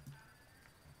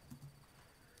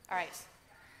 All right.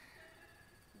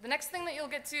 The next thing that you'll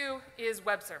get to is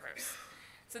web servers.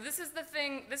 So this is the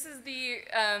thing, this is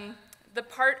the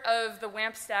part of the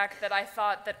WAMP stack that I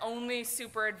thought that only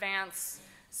super advanced,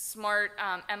 smart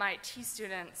MIT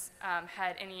students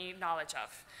had any knowledge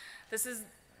of. This is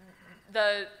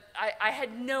I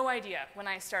had no idea when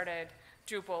I started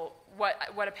Drupal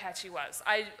what Apache was.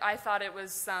 I thought it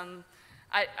was some,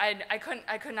 I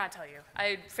could not tell you.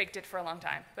 I faked it for a long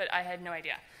time, but I had no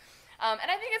idea. And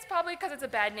I think it's probably because it's a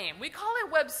bad name. We call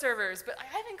it web servers, but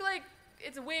I think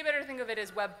it's way better to think of it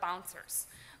as web bouncers.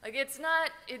 It's not,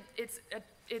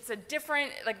 it's a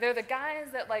different, they're the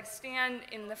guys that stand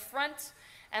in the front,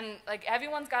 and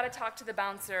everyone's got to talk to the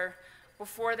bouncer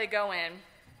before they go in.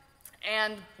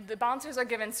 And the bouncers are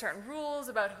given certain rules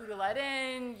about who to let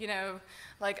in, you know,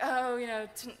 like, oh, you know,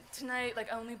 tonight,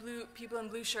 like, only people in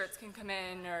blue shirts can come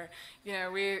in, or, you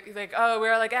know, we're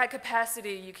like at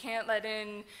capacity, you can't let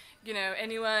in, you know,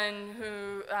 anyone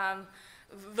who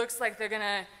looks like they're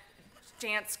gonna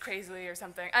dance crazily or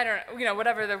something. I don't know, you know,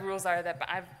 whatever the rules are that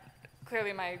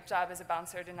clearly my job as a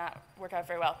bouncer did not work out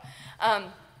very well.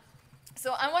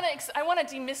 So I want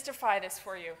to demystify this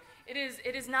for you. It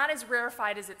is not as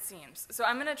rarefied as it seems. So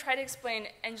I'm going to try to explain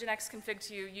Nginx config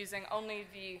to you using only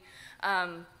the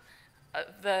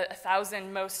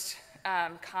 1,000 most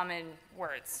common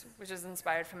words, which is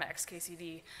inspired from an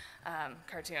XKCD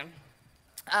cartoon.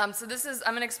 So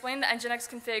I'm going to explain the Nginx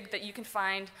config that you can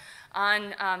find on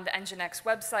the Nginx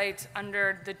website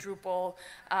under the Drupal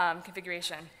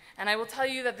configuration. And I will tell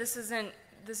you that this isn't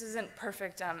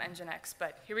perfect Nginx,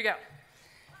 but here we go.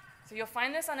 So you'll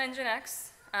find this on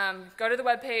Nginx. Go to the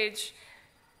web page,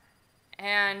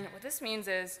 and what this means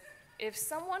is if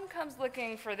someone comes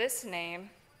looking for this name,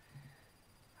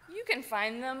 you can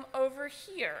find them over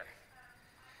here.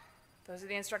 Those are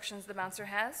the instructions the bouncer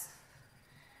has.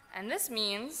 And this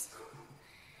means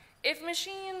if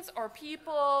machines or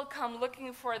people come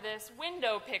looking for this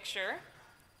window picture,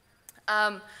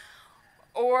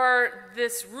 or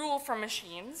this rule for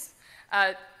machines,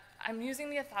 I'm using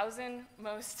the 1,000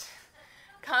 most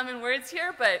common words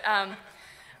here, but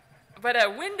a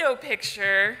window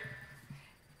picture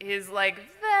is like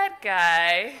that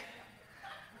guy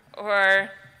or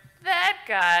that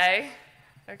guy,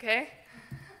 okay?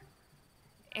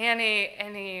 And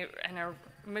a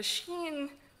machine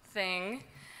thing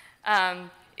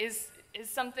is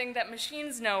something that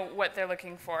machines know what they're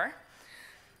looking for.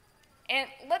 And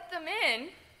let them in,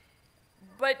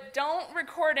 but don't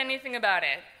record anything about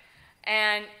it.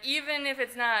 And even if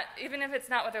it's not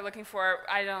what they're looking for,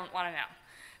 I don't want to know.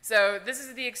 So this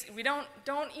is we don't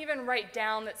even write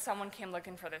down that someone came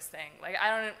looking for this thing. Like,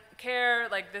 I don't care.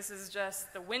 Like, this is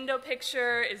just the window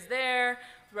picture is there,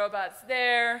 robot's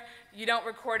there. You don't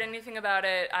record anything about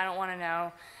it. I don't want to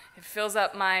know. It fills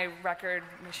up my record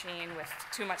machine with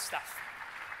too much stuff.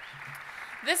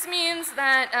 This means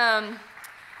that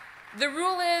the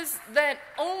rule is that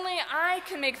only I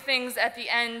can make things at the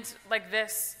end like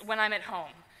this when I'm at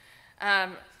home.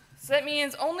 So that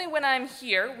means only when I'm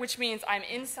here, which means I'm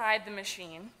inside the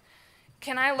machine,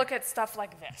 can I look at stuff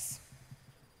like this.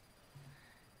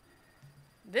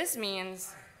 This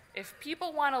means if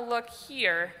people want to look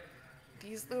here,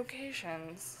 these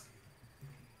locations,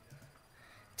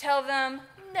 tell them,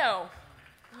 no,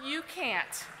 you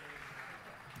can't.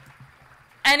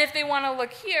 And if they want to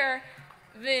look here,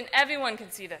 then everyone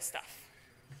can see this stuff.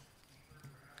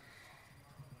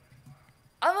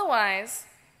 Otherwise,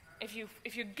 if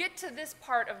you get to this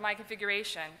part of my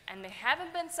configuration and they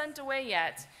haven't been sent away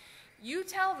yet, you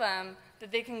tell them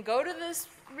that they can go to this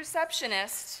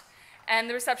receptionist and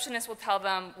the receptionist will tell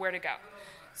them where to go.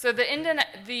 So the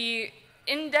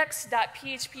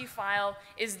index.php file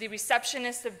is the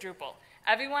receptionist of Drupal.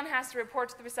 Everyone has to report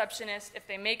to the receptionist if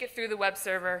they make it through the web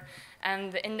server,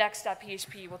 and the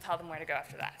index.php will tell them where to go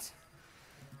after that.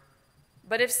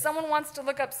 But if someone wants to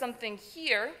look up something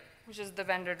here, which is the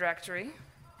vendor directory,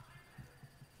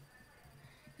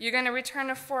 you're going to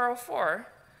return a 404,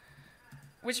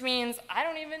 which means I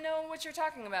don't even know what you're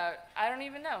talking about. I don't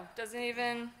even know.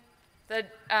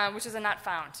 Which is a not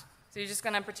found. So you're just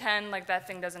going to pretend like that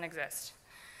thing doesn't exist.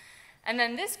 And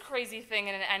then this crazy thing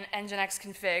in an Nginx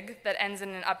config that ends in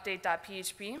an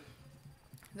update.php,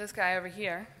 this guy over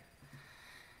here,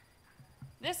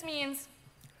 this means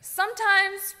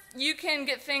sometimes you can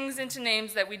get things into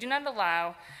names that we do not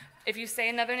allow if you say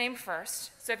another name first.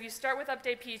 So if you start with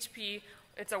update.php,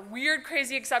 it's a weird,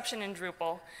 crazy exception in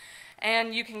Drupal,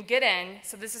 and you can get in.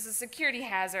 So this is a security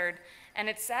hazard. And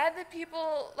it's sad that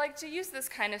people like to use this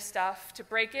kind of stuff to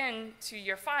break into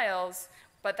your files,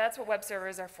 but that's what web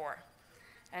servers are for.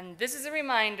 And this is a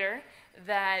reminder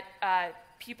that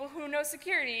people who know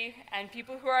security and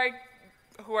people who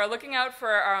are looking out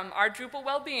for our Drupal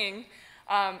well-being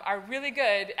are really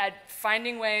good at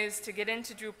finding ways to get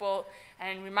into Drupal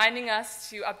and reminding us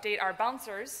to update our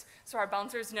bouncers so our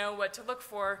bouncers know what to look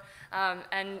for.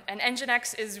 And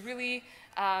Nginx is really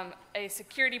a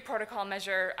security protocol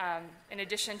measure in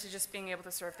addition to just being able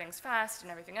to serve things fast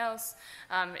and everything else.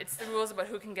 It's the rules about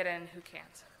who can get in and who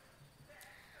can't.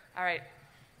 All right.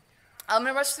 I'm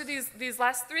going to rush through these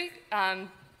last three,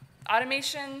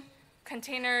 automation,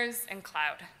 containers, and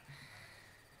cloud.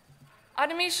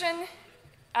 Automation,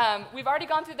 we've already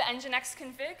gone through the Nginx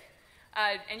config,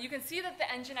 and you can see that the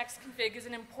Nginx config is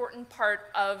an important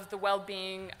part of the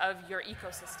well-being of your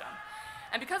ecosystem.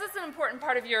 And because it's an important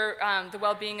part of your, the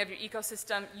well-being of your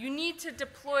ecosystem, you need to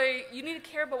deploy, you need to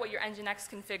care about what your Nginx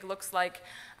config looks like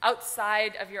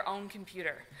outside of your own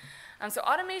computer. So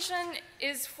automation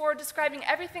is for describing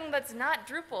everything that's not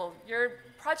Drupal. Your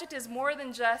project is more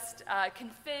than just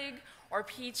config or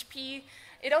PHP.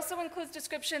 It also includes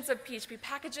descriptions of PHP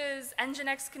packages,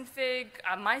 Nginx config,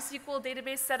 MySQL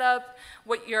database setup,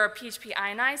 what your PHP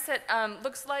INI set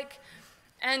looks like.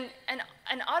 And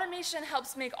automation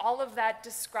helps make all of that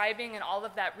describing and all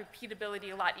of that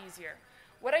repeatability a lot easier.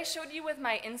 What I showed you with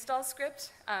my install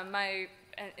script,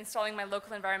 installing my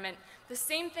local environment, the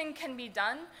same thing can be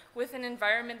done with an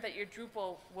environment that your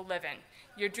Drupal will live in.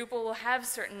 Your Drupal will have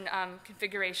certain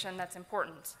configuration that's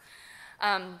important.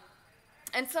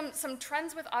 And some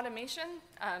trends with automation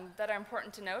that are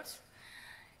important to note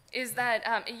is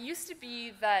that it used to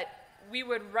be that we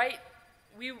would write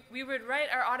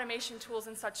our automation tools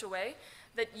in such a way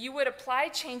that you would apply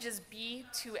changes B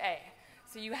to A.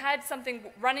 So you had something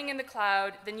running in the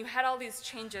cloud, then you had all these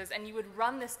changes, and you would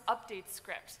run this update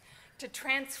script to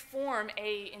transform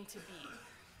A into B.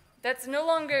 That's no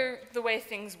longer the way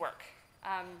things work.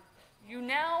 You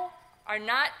now are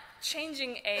not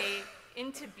changing A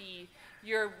into B.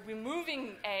 You're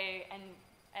removing A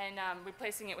and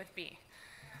replacing it with B.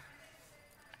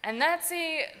 And that's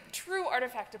a true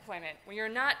artifact deployment, where you're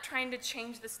not trying to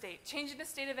change the state. Changing the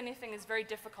state of anything is very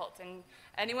difficult, and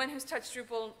anyone who's touched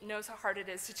Drupal knows how hard it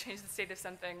is to change the state of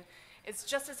something. It's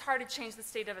just as hard to change the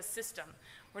state of a system.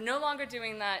 We're no longer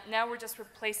doing that. Now we're just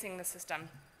replacing the system.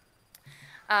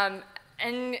 And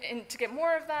to get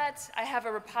more of that, I have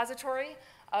a repository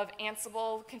of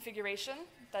Ansible configuration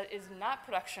that is not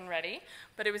production ready,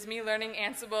 but it was me learning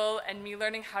Ansible and me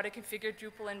learning how to configure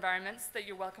Drupal environments that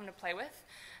you're welcome to play with.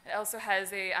 It also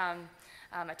has a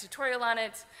tutorial on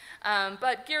it,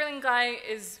 but Geerling Guy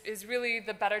is really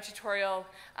the better tutorial.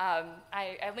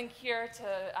 I link here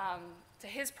to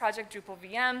his project, Drupal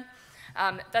VM.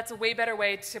 That's a way better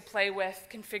way to play with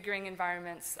configuring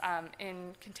environments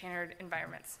in containered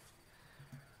environments.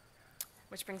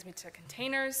 Which brings me to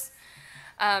containers.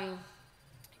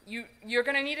 You're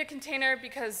going to need a container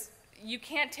because you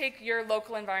can't take your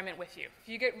local environment with you. If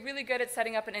you get really good at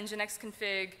setting up an Nginx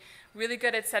config, really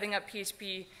good at setting up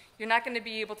PHP, you're not going to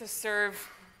be able to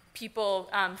serve people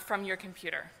from your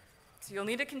computer. So you'll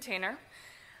need a container.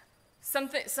 Some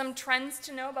trends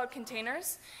to know about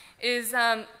containers is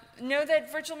know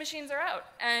that virtual machines are out.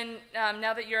 And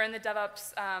now that you're in the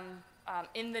DevOps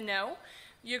in the know,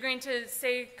 you're going to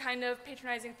say kind of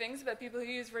patronizing things about people who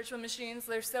use virtual machines.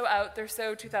 They're so out, they're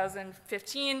so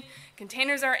 2015.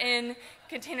 Containers are in.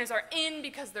 Containers are in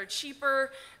because they're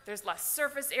cheaper, there's less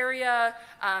surface area,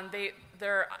 they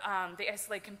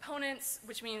isolate components,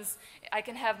 which means I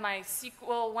can have my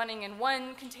SQL running in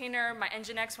one container, my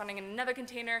Nginx running in another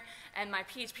container, and my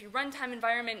PHP runtime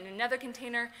environment in another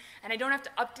container, and I don't have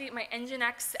to update my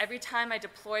Nginx every time I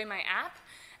deploy my app.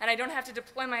 And I don't have to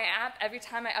deploy my app every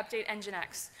time I update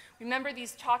Nginx. Remember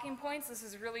these talking points. This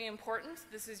is really important.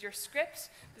 This is your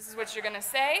script. This is what you're going to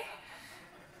say.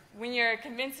 When you're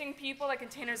convincing people that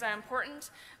containers are important,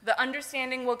 the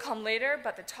understanding will come later,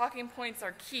 but the talking points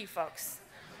are key, folks.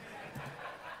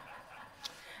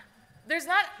 There's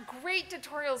not great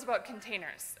tutorials about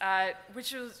containers,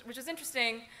 which is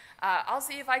interesting. I'll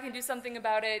see if I can do something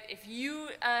about it. If you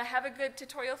have a good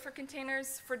tutorial for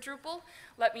containers for Drupal,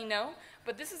 let me know.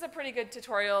 But this is a pretty good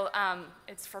tutorial.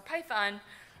 It's for Python,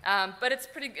 but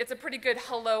it's a pretty good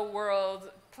hello world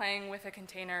playing with a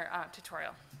container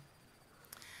tutorial.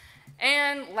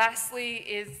 And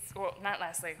lastly well, not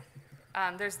lastly,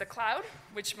 there's the cloud,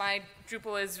 which my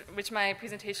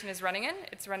presentation is running in.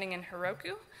 It's running in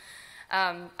Heroku.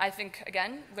 I think,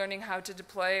 again, learning how to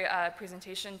deploy a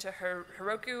presentation to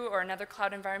Heroku or another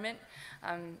cloud environment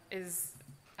is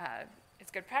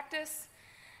good practice.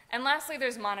 And lastly,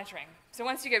 there's monitoring. So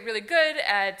once you get really good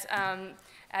at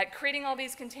creating all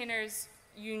these containers,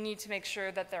 you need to make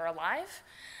sure that they're alive.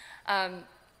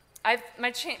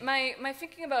 My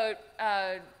thinking about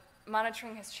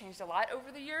monitoring has changed a lot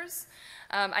over the years.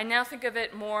 I now think of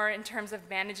it more in terms of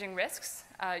managing risks.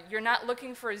 You're not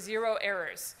looking for 0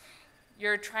 errors.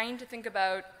 You're trying to think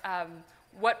about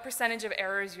what percentage of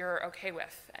errors you're okay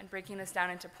with and breaking this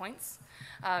down into points.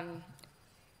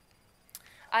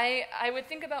 I would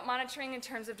think about monitoring in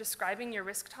terms of describing your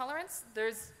risk tolerance.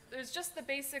 There's just the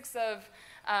basics of,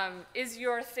 is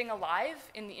your thing alive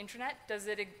in the intranet?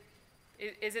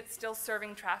 Is it still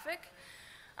serving traffic?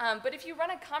 But if you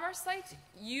run a commerce site,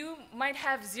 you might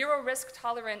have 0 risk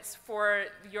tolerance for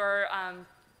your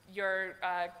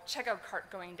checkout cart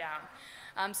going down.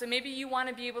 So maybe you want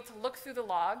to be able to look through the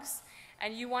logs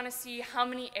and you want to see how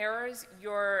many errors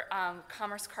your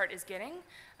commerce cart is getting.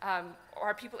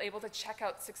 Are people able to check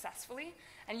out successfully?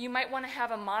 And you might want to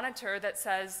have a monitor that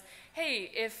says,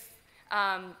 hey,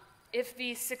 if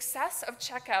the success of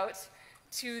checkout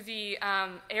to the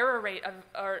error rate of,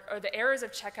 or the errors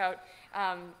of checkout,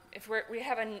 if we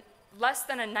have less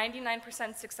than a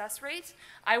 99% success rate,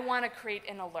 I want to create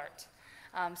an alert.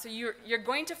 So you're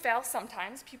going to fail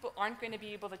sometimes. People aren't going to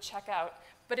be able to check out.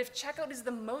 But if checkout is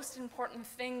the most important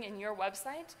thing in your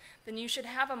website, then you should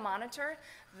have a monitor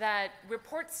that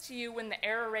reports to you when the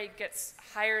error rate gets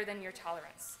higher than your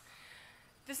tolerance.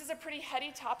 This is a pretty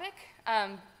heady topic,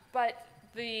 but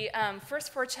the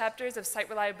first 4 chapters of Site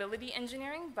Reliability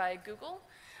Engineering by Google,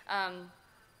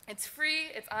 it's free,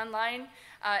 it's online,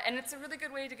 and it's a really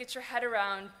good way to get your head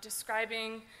around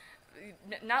describing,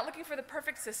 not looking for the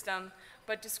perfect system,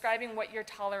 but describing what your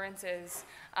tolerance is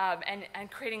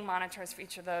and creating monitors for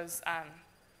each of those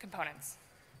components.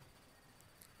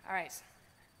 All right.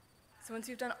 So once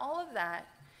you've done all of that,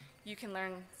 you can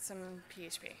learn some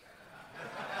PHP.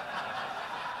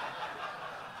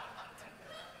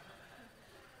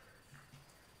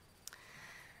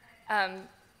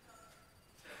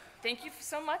 Thank you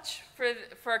so much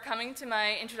for coming to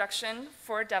my introduction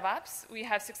for DevOps. We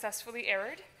have successfully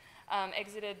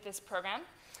exited this program.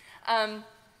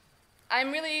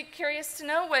 I'm really curious to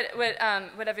know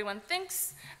what everyone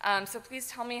thinks, so please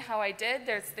tell me how I did.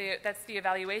 That's the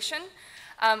evaluation.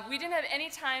 We didn't have any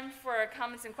time for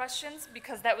comments and questions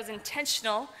because that was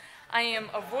intentional. I am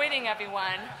avoiding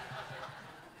everyone.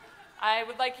 I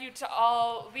would like you to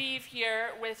all leave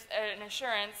here with an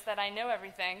assurance that I know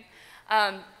everything.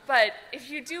 But if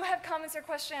you do have comments or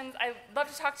questions, I'd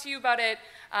love to talk to you about it.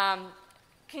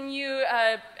 Can you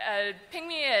ping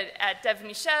me at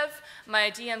DevMishev?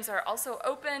 My DMs are also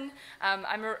open.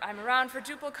 I'm around for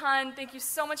DrupalCon. Thank you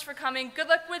so much for coming. Good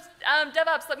luck with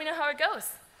DevOps. Let me know how it goes.